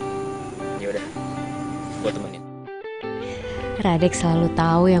 Ya udah, gue temenin. Radek selalu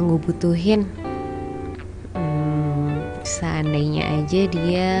tahu yang gue butuhin. Seandainya aja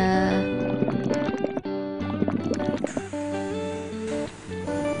dia...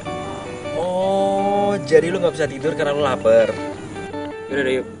 Oh, jadi lu nggak bisa tidur karena lu lapar. Yaudah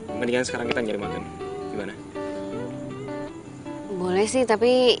deh, yuk. Mendingan sekarang kita nyari makan. Gimana? Boleh sih,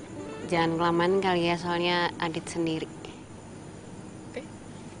 tapi jangan kelamaan kali ya, soalnya Adit sendiri. Oke.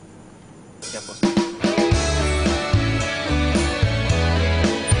 Siap, bos.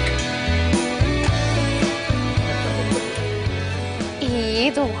 Ih,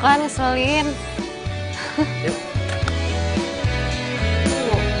 tuh kan ngeselin. Yuk.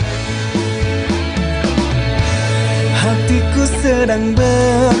 Hatiku sedang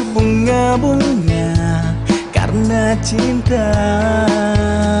berbunga-bunga karena cinta.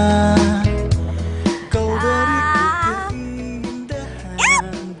 Kau beriku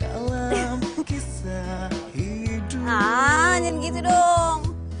keindahan dalam kisah hidup. Jangan gitu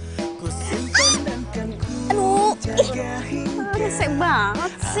dong. Ku simpan dan kan ku jaga hingga Rese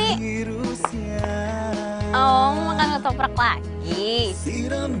banget sih. akhir usia. Oh, makan ketoprak lagi.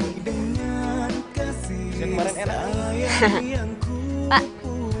 Sirami dengan kasih Kemarin enak. yang ku Pak,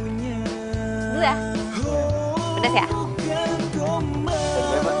 punya. dulu ya. Pedas ya?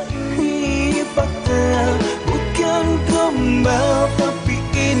 Fakta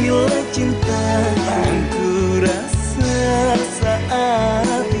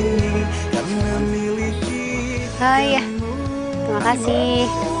Makasih.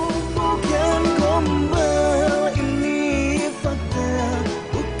 Kok gue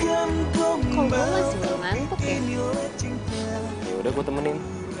masih belum ngantuk ya? Ya udah gue temenin.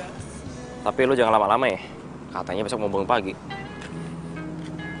 Tapi lu jangan lama-lama ya. Katanya besok mau bangun pagi.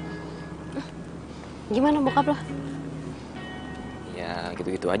 Gimana bokap lo? Ya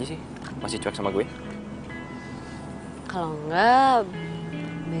gitu-gitu aja sih. Masih cuek sama gue. Kalau enggak,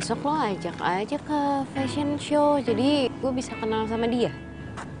 besok lo ajak aja ke fashion show. Jadi gue bisa kenal sama dia.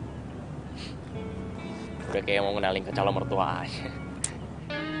 Udah kayak mau kenalin ke calon mertua aja.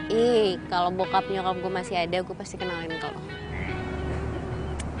 Ih, kalau bokap nyokap gue masih ada, gue pasti kenalin ke lo.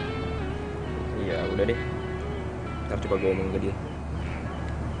 Iya udah deh. Ntar coba gue ngomong ke dia.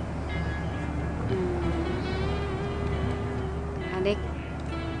 Adek,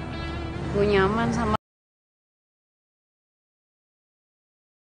 gue nyaman sama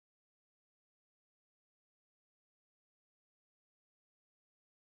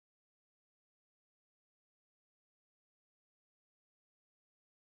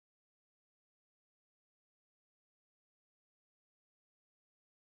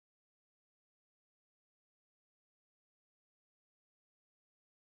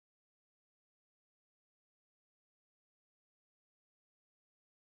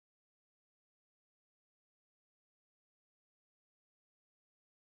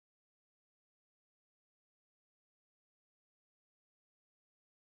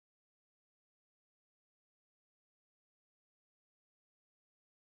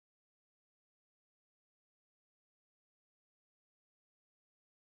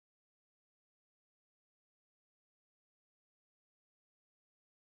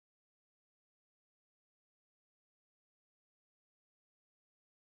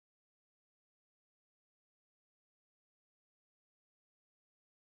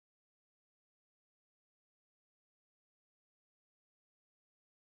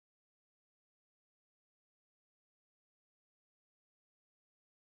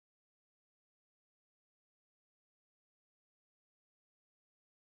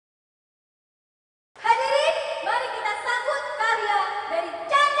Hadirin, mari kita sambut karya dari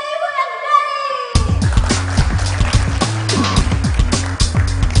Candi Wulandari.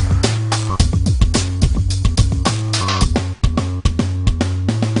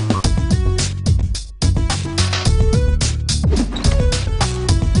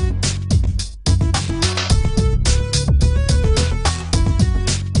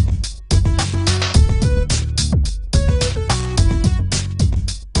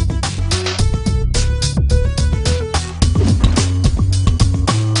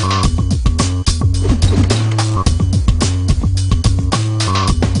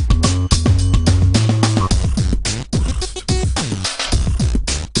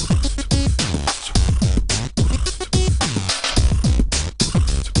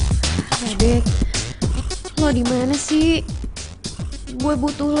 Adek, lo di mana sih? Gue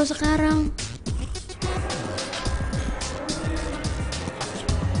butuh lo sekarang.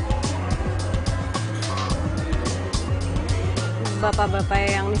 bapak-bapak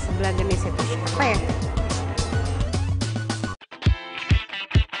yang di sebelah genis itu siapa ya?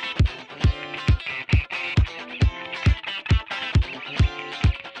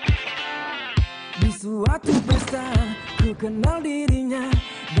 Di suatu pesta ku kenal dirinya,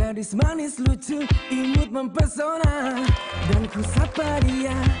 gadis manis lucu imut mempesona, dan ku sapa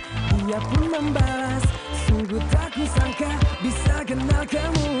dia, dia pun membalas, sungguh tak kusangka bisa kenal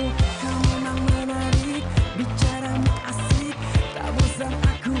kamu. Kamu memang menarik, bicaramu asik, tak bosan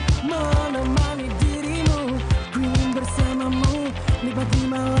aku menemani dirimu. Ku ingin bersamamu, nikmati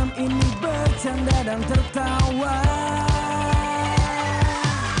malam ini bercanda dan tertawa.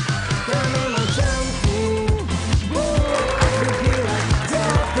 Kau memang cantik, aku gila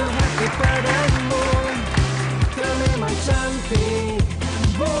jatuh hati padamu. Kau memang cantik,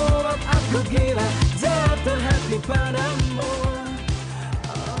 buat aku gila jatuh hati padamu.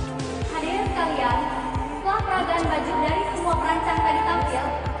 Hadirin sekalian, setelah peragaan baju dari semua perancang tadi tampil,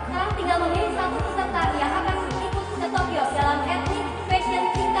 sekarang tinggal memilih satu peserta yang akan ikut ke Tokyo dalam etnik fashion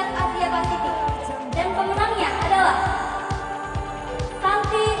tingkat Asia Pasifik. Dan pemenangnya adalah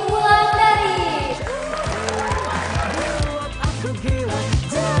Santi Wulandari. Buat aku gila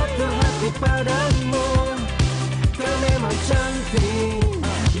jatuh hati padamu. Kau memang cantik,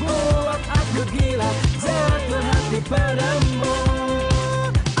 buat aku gila jatuh hati padamu.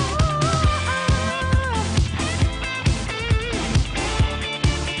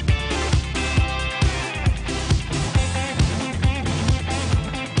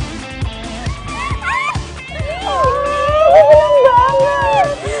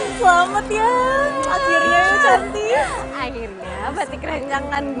 Selamat ya, akhirnya ya cantik. Akhirnya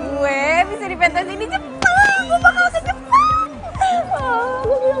keranjangan gue bisa dipentas ini Jepang. Gue bakal ke Jepang.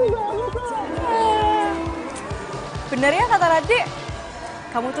 Gue bilang banget loh. Bener ya kata Rade,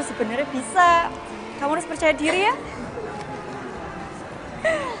 kamu tuh sebenarnya bisa. Kamu harus percaya diri ya.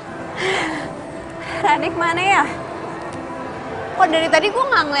 Radek mana ya? Kok dari tadi gue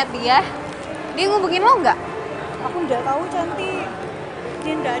nggak ngeliat dia? Dia ngubungin lo nggak? Aku nggak tahu Cantik.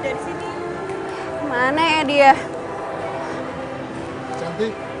 Dia nggak ada di sini. Mana ya dia?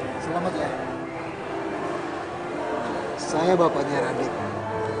 Cantik, selamat ya. Saya bapaknya Radek.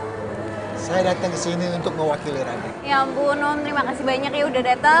 Saya datang ke sini untuk mewakili Radek. Ya ampun Om, terima kasih banyak ya udah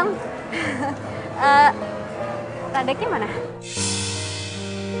datang. Radeknya mana?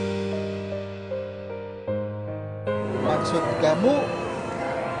 Maksud kamu,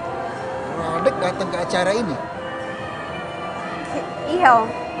 Radek datang ke acara ini? Iya Om.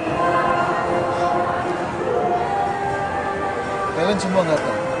 Kalian semua nggak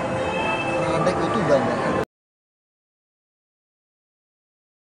tahu. Radek itu banyak.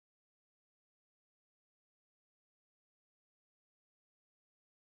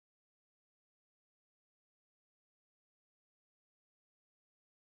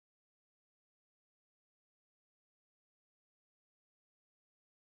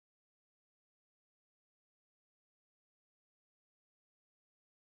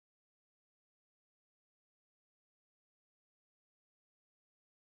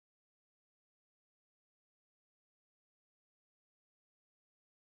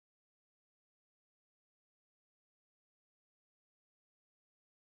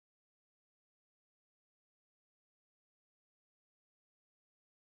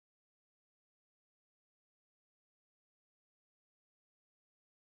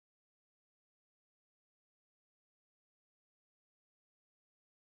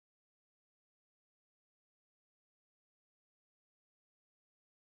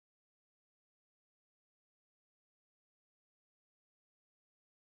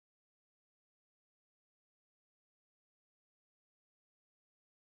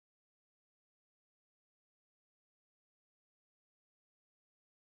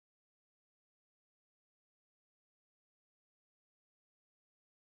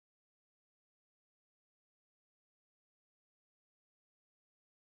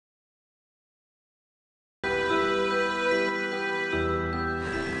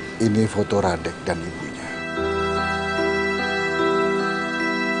 Ini foto Radek dan ibunya.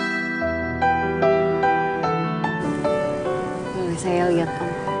 Boleh saya lihat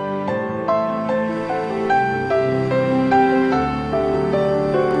Om?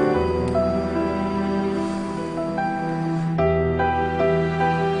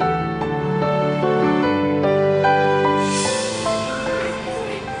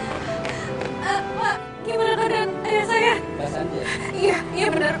 Pak, gimana keadaan ayah saya? Iya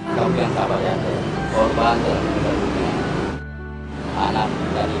benar. Kamu yang sabar ya, korban telah meninggal dunia. Anak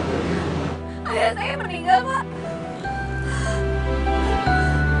dan ibu. Ayah saya meninggal, Pak.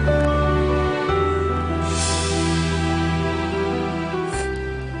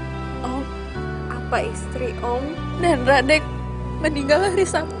 Om, apa istri Om dan Radek meninggal hari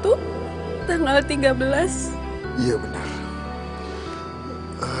Sabtu, tanggal 13? Iya benar.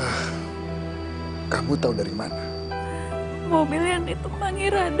 Kamu tahu dari mana? Mobil yang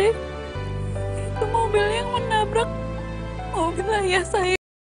ditumpangi Radek, itu mobil yang menabrak mobil ayah saya.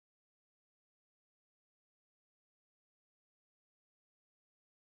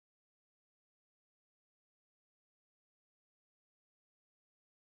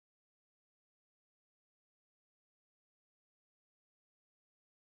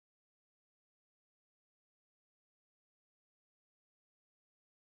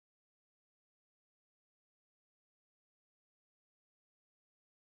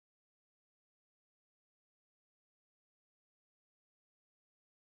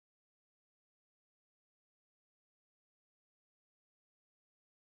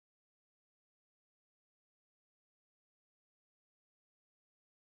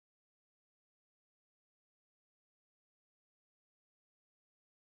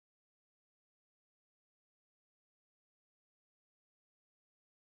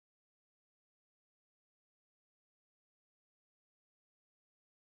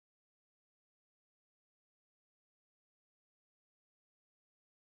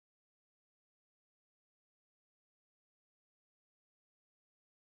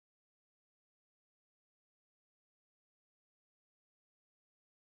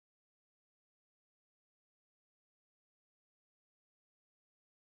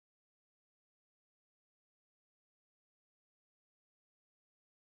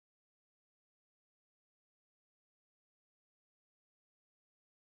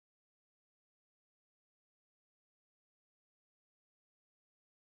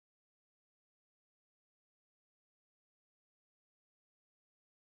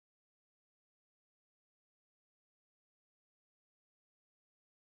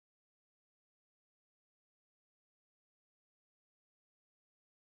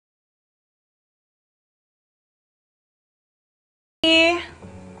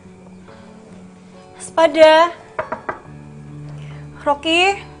 Sepada.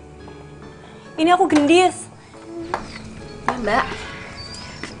 Rocky. Ini aku Gendis. Ya, Mbak.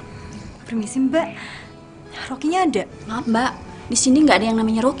 Permisi, Mbak. Rocky-nya ada? Maaf, Mbak. Di sini nggak ada yang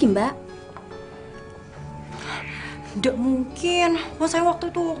namanya Rocky, Mbak. Nggak mungkin. Wah, saya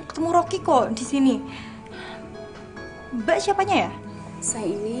waktu itu ketemu Rocky kok di sini. Mbak siapanya ya? Saya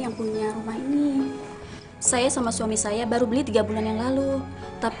ini yang punya rumah ini. Saya sama suami saya baru beli 3 bulan yang lalu.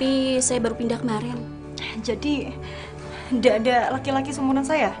 Tapi saya baru pindah kemarin. Jadi, nggak ada laki-laki seumuran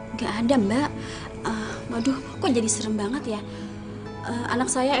saya? Nggak ada, Mbak. Waduh, kok jadi serem banget ya? Anak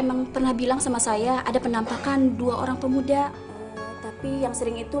saya emang pernah bilang sama saya ada penampakan 2 orang pemuda. Tapi yang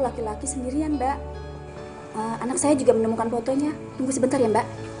sering itu laki-laki sendirian, Mbak. Anak saya juga menemukan fotonya. Tunggu sebentar ya, Mbak.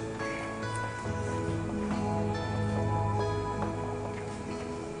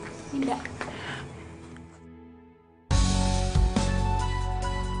 Ini, Mbak.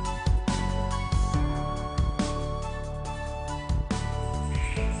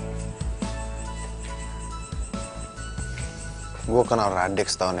 Gue kenal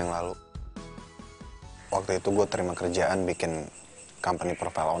Radek setahun yang lalu. Waktu itu gue terima kerjaan bikin company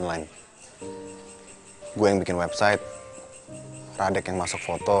profile online. Gue yang bikin website, Radek yang masuk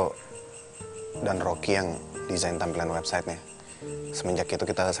foto, dan Rocky yang desain tampilan websitenya. Semenjak itu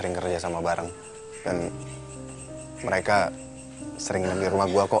kita sering kerja sama bareng. Dan mereka sering nginep di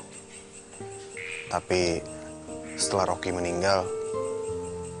rumah gue kok. Tapi setelah Rocky meninggal,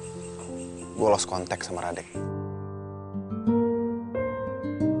 gue lost contact sama Radek.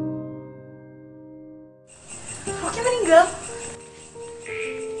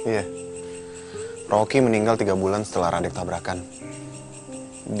 Iya, Rocky meninggal 3 bulan setelah Radek tabrakan.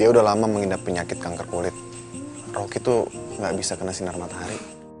 Dia udah lama mengidap penyakit kanker kulit. Rocky tuh nggak bisa kena sinar matahari.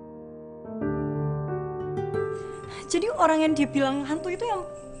 Jadi orang yang dia bilang hantu itu yang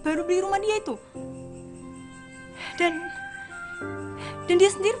baru beli rumah dia itu? Dan dia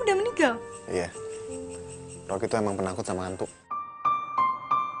sendiri udah meninggal? Iya, Rocky tuh emang penakut sama hantu.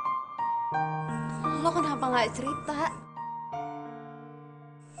 Lo kenapa nggak cerita?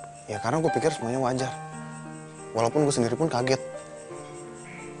 Ya karena gue pikir semuanya wajar. Walaupun gue sendiri pun kaget.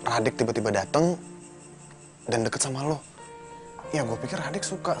 Radek tiba-tiba dateng dan deket sama lo. Ya gue pikir Radek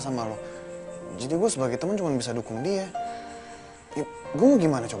suka sama lo. Jadi gue sebagai teman cuma bisa dukung dia. Ya, gue mau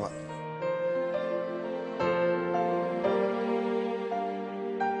gimana coba?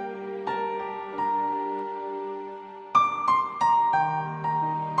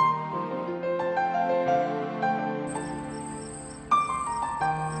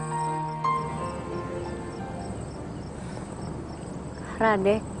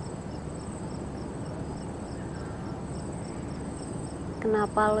 Radek,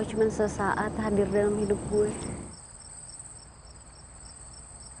 kenapa lo cuma sesaat hadir dalam hidup gue?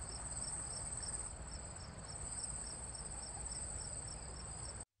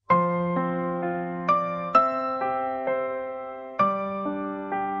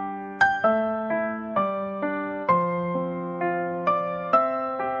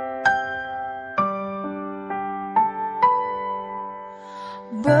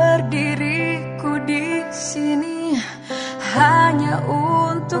 Berdiriku di sini hanya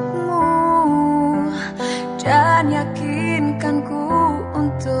untukmu dan yakinkanku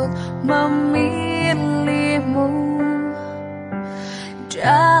untuk memilihmu.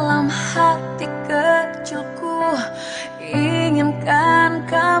 Dalam hati kecilku inginkan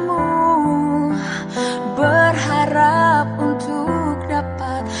kamu, berharap untuk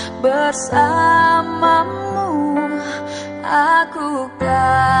dapat bersamamu. Aku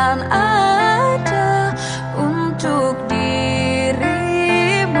kan ada untuk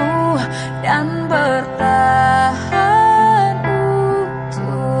dirimu dan bertahan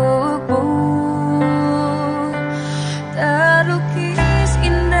untukmu. Terlukis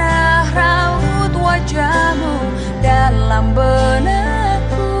indah raut wajahmu dalam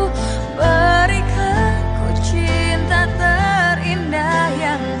benakku, berikan ku cinta terindah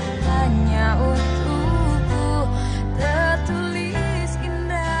yang hanya untukku. Tertulis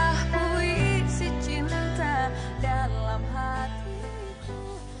indah puisi cinta dalam hatiku.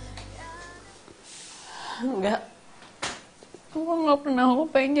 Enggak. Aku nggak pernah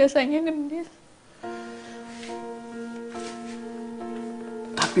lupain jasanya Gendis.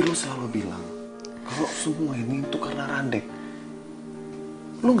 Tapi lo selalu bilang kalau semua ini itu karena Radek.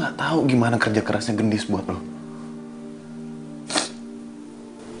 Lo nggak tahu gimana kerja kerasnya Gendis buat lo.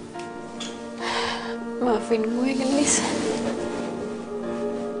 Maafin gue, Gendis.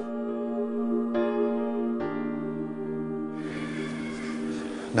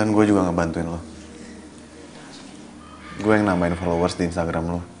 Dan gue juga ngebantuin lo. Gue yang nambahin followers di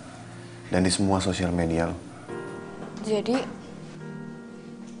Instagram lo. dan di semua sosial media lo. Jadi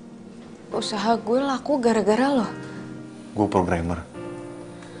usaha gue laku gara-gara lo. Gue programmer,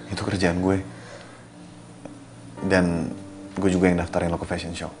 itu kerjaan gue. Dan gue juga yang daftarin lo ke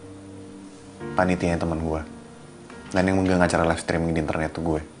fashion show. Panitianya teman gue. Dan yang megang acara live streaming di internet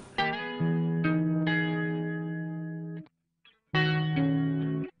tuh gue.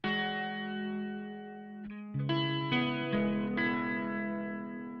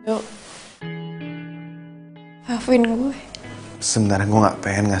 Yuk, maafin gue. Sebenarnya gue gak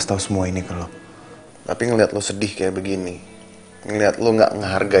pengen ngasih tau semua ini ke lo. Tapi ngeliat lo sedih kayak begini, ngeliat lo gak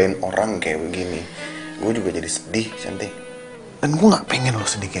ngehargain orang kayak begini, gue juga jadi sedih, Cantik. Dan gue gak pengen lo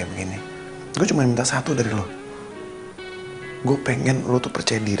sedih kayak begini. Gue cuma minta satu dari lo. Gue pengen lo tuh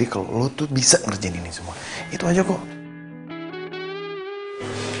percaya diri kalau lo tuh bisa ngerjain ini semua. Itu aja kok.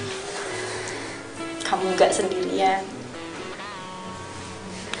 Kamu gak sendirian.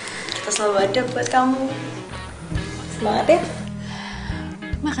 Kita selalu ada buat kamu. Semangat ya.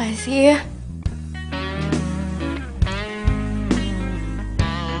 Makasih ya.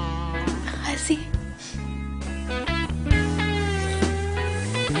 Makasih.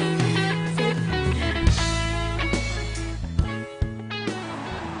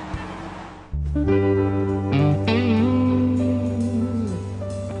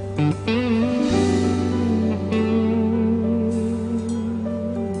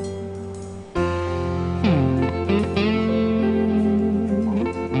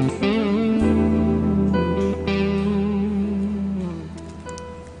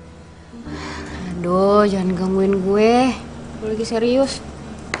 Aduh, jangan gangguin gue. Gue lagi serius.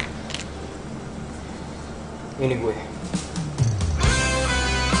 Ini gue.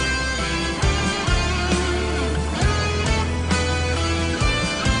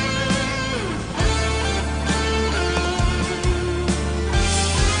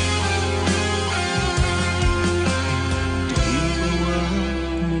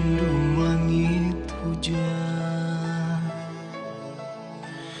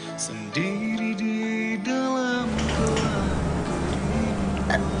 Sendiri di dalam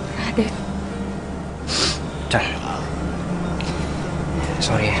Radek. Chan,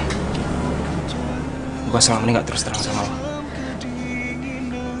 sorry ya. Gue selama ini gak terus terang sama lo.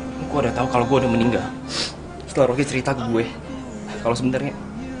 Gue udah tahu kalau gue udah meninggal. Setelah Rocky cerita ke gue, kalau sebenarnya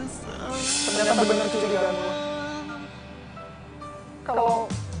Ternyata benar itu dugaan lo. Kalau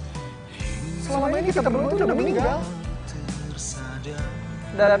selama ini kita berdua tuh udah meninggal.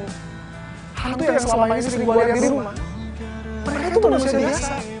 Dan hantu yang selama ini sering gue lihat di rumah, mereka tuh manusia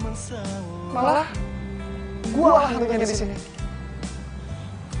biasa. Malah gue hantunya di sini.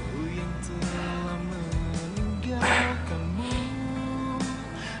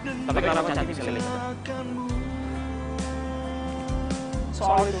 tapi kenapa cantik bisa lihat?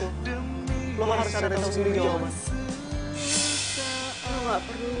 Soal itu, lo harus cari tahu sendiri jawaban. Lo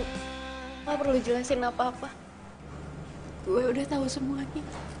gak perlu jelasin apa-apa. Gue udah tahu semuanya.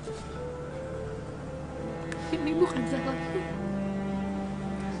 Ini bukan salahku.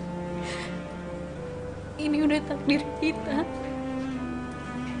 Ini udah takdir kita.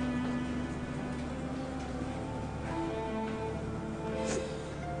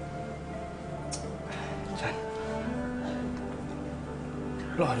 San,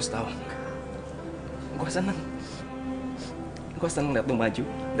 lo harus tahu. Gue seneng. Gue seneng liat lo maju,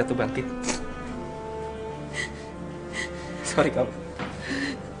 liat lo bangkit. Sorry kalau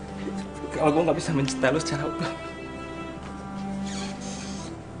gue nggak bisa mencintai lo secara utuh.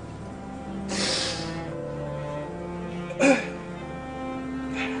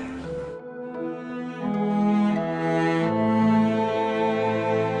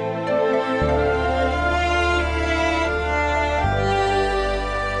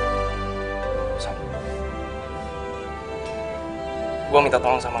 Gue minta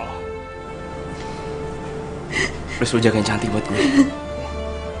tolong sama lo. Please lo jagain Cantik buat gue.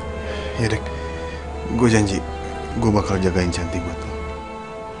 Ya Dek, gue janji gue bakal jagain Cantik buat lo.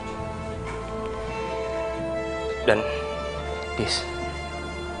 Dan, Dis,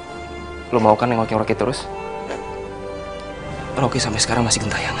 lo mau kan nengokin Rocky terus? Rocky sampai sekarang masih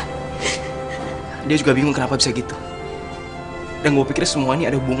gentayangan. Dia juga bingung kenapa bisa gitu. Dan gue pikir semua ini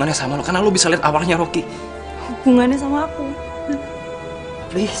ada hubungannya sama lo, karena lo bisa lihat awalnya Rocky. Hubungannya sama aku.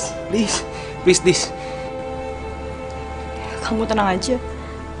 Please, Dis. Kamu tenang aja.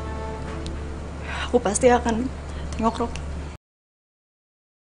 Aku pasti akan tengok Rocky.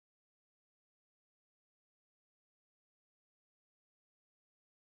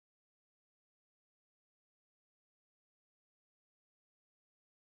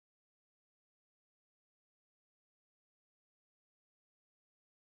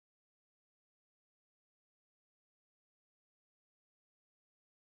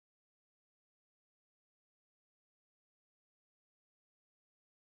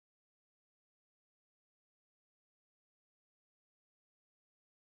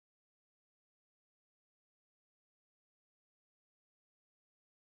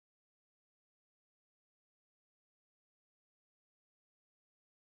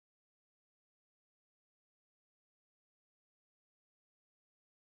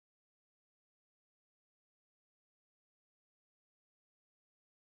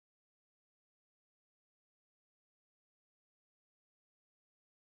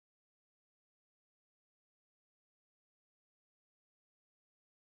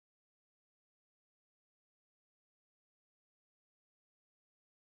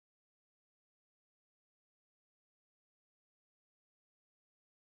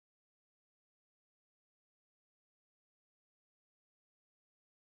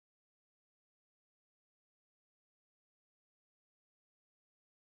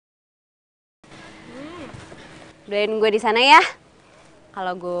 Doain gue di sana ya.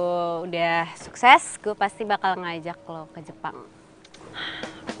 Kalau gue udah sukses, gue pasti bakal ngajak lo ke Jepang.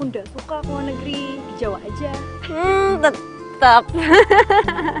 Aku nggak suka ke luar negeri, di Jawa aja. Tetap.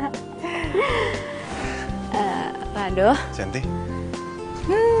 Rado. Cantik.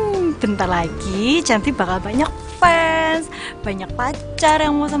 Bentar lagi Cantik bakal banyak fans, banyak pacar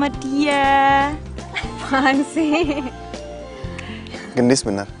yang mau sama dia. Apaan sih? Gendis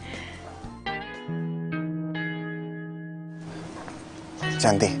bener.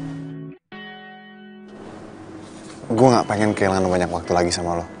 Cantik. Gue gak pengen kehilangan banyak waktu lagi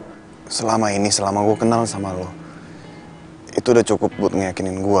sama lo. Selama ini, selama gue kenal sama lo, itu udah cukup buat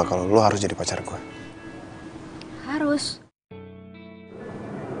ngeyakinin gue kalau lo harus jadi pacar gue. Harus.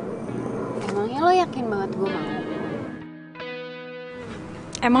 Emangnya lo yakin banget gue mau?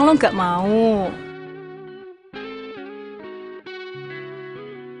 Emang lo nggak mau?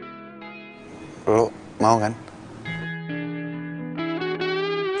 Lo mau kan?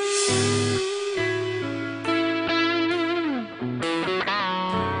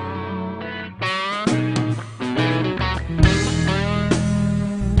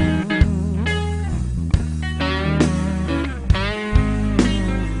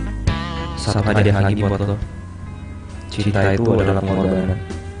 Satu hadiah lagi buat lo. Cinta itu adalah pengorbanan.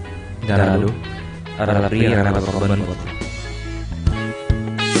 Dan Rado adalah pria yang rela berkorban buat lo.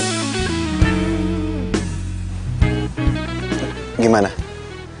 Gimana?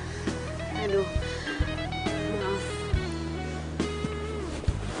 Aduh, maaf.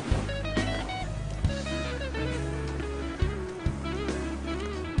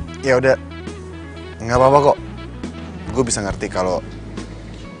 Ya udah, nggak apa-apa kok. Gue bisa ngerti kalau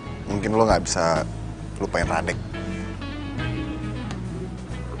mungkin lo nggak bisa lupain Radek.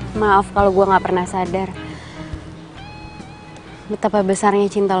 Maaf kalau gue nggak pernah sadar betapa besarnya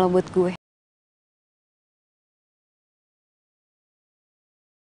cinta lo buat gue.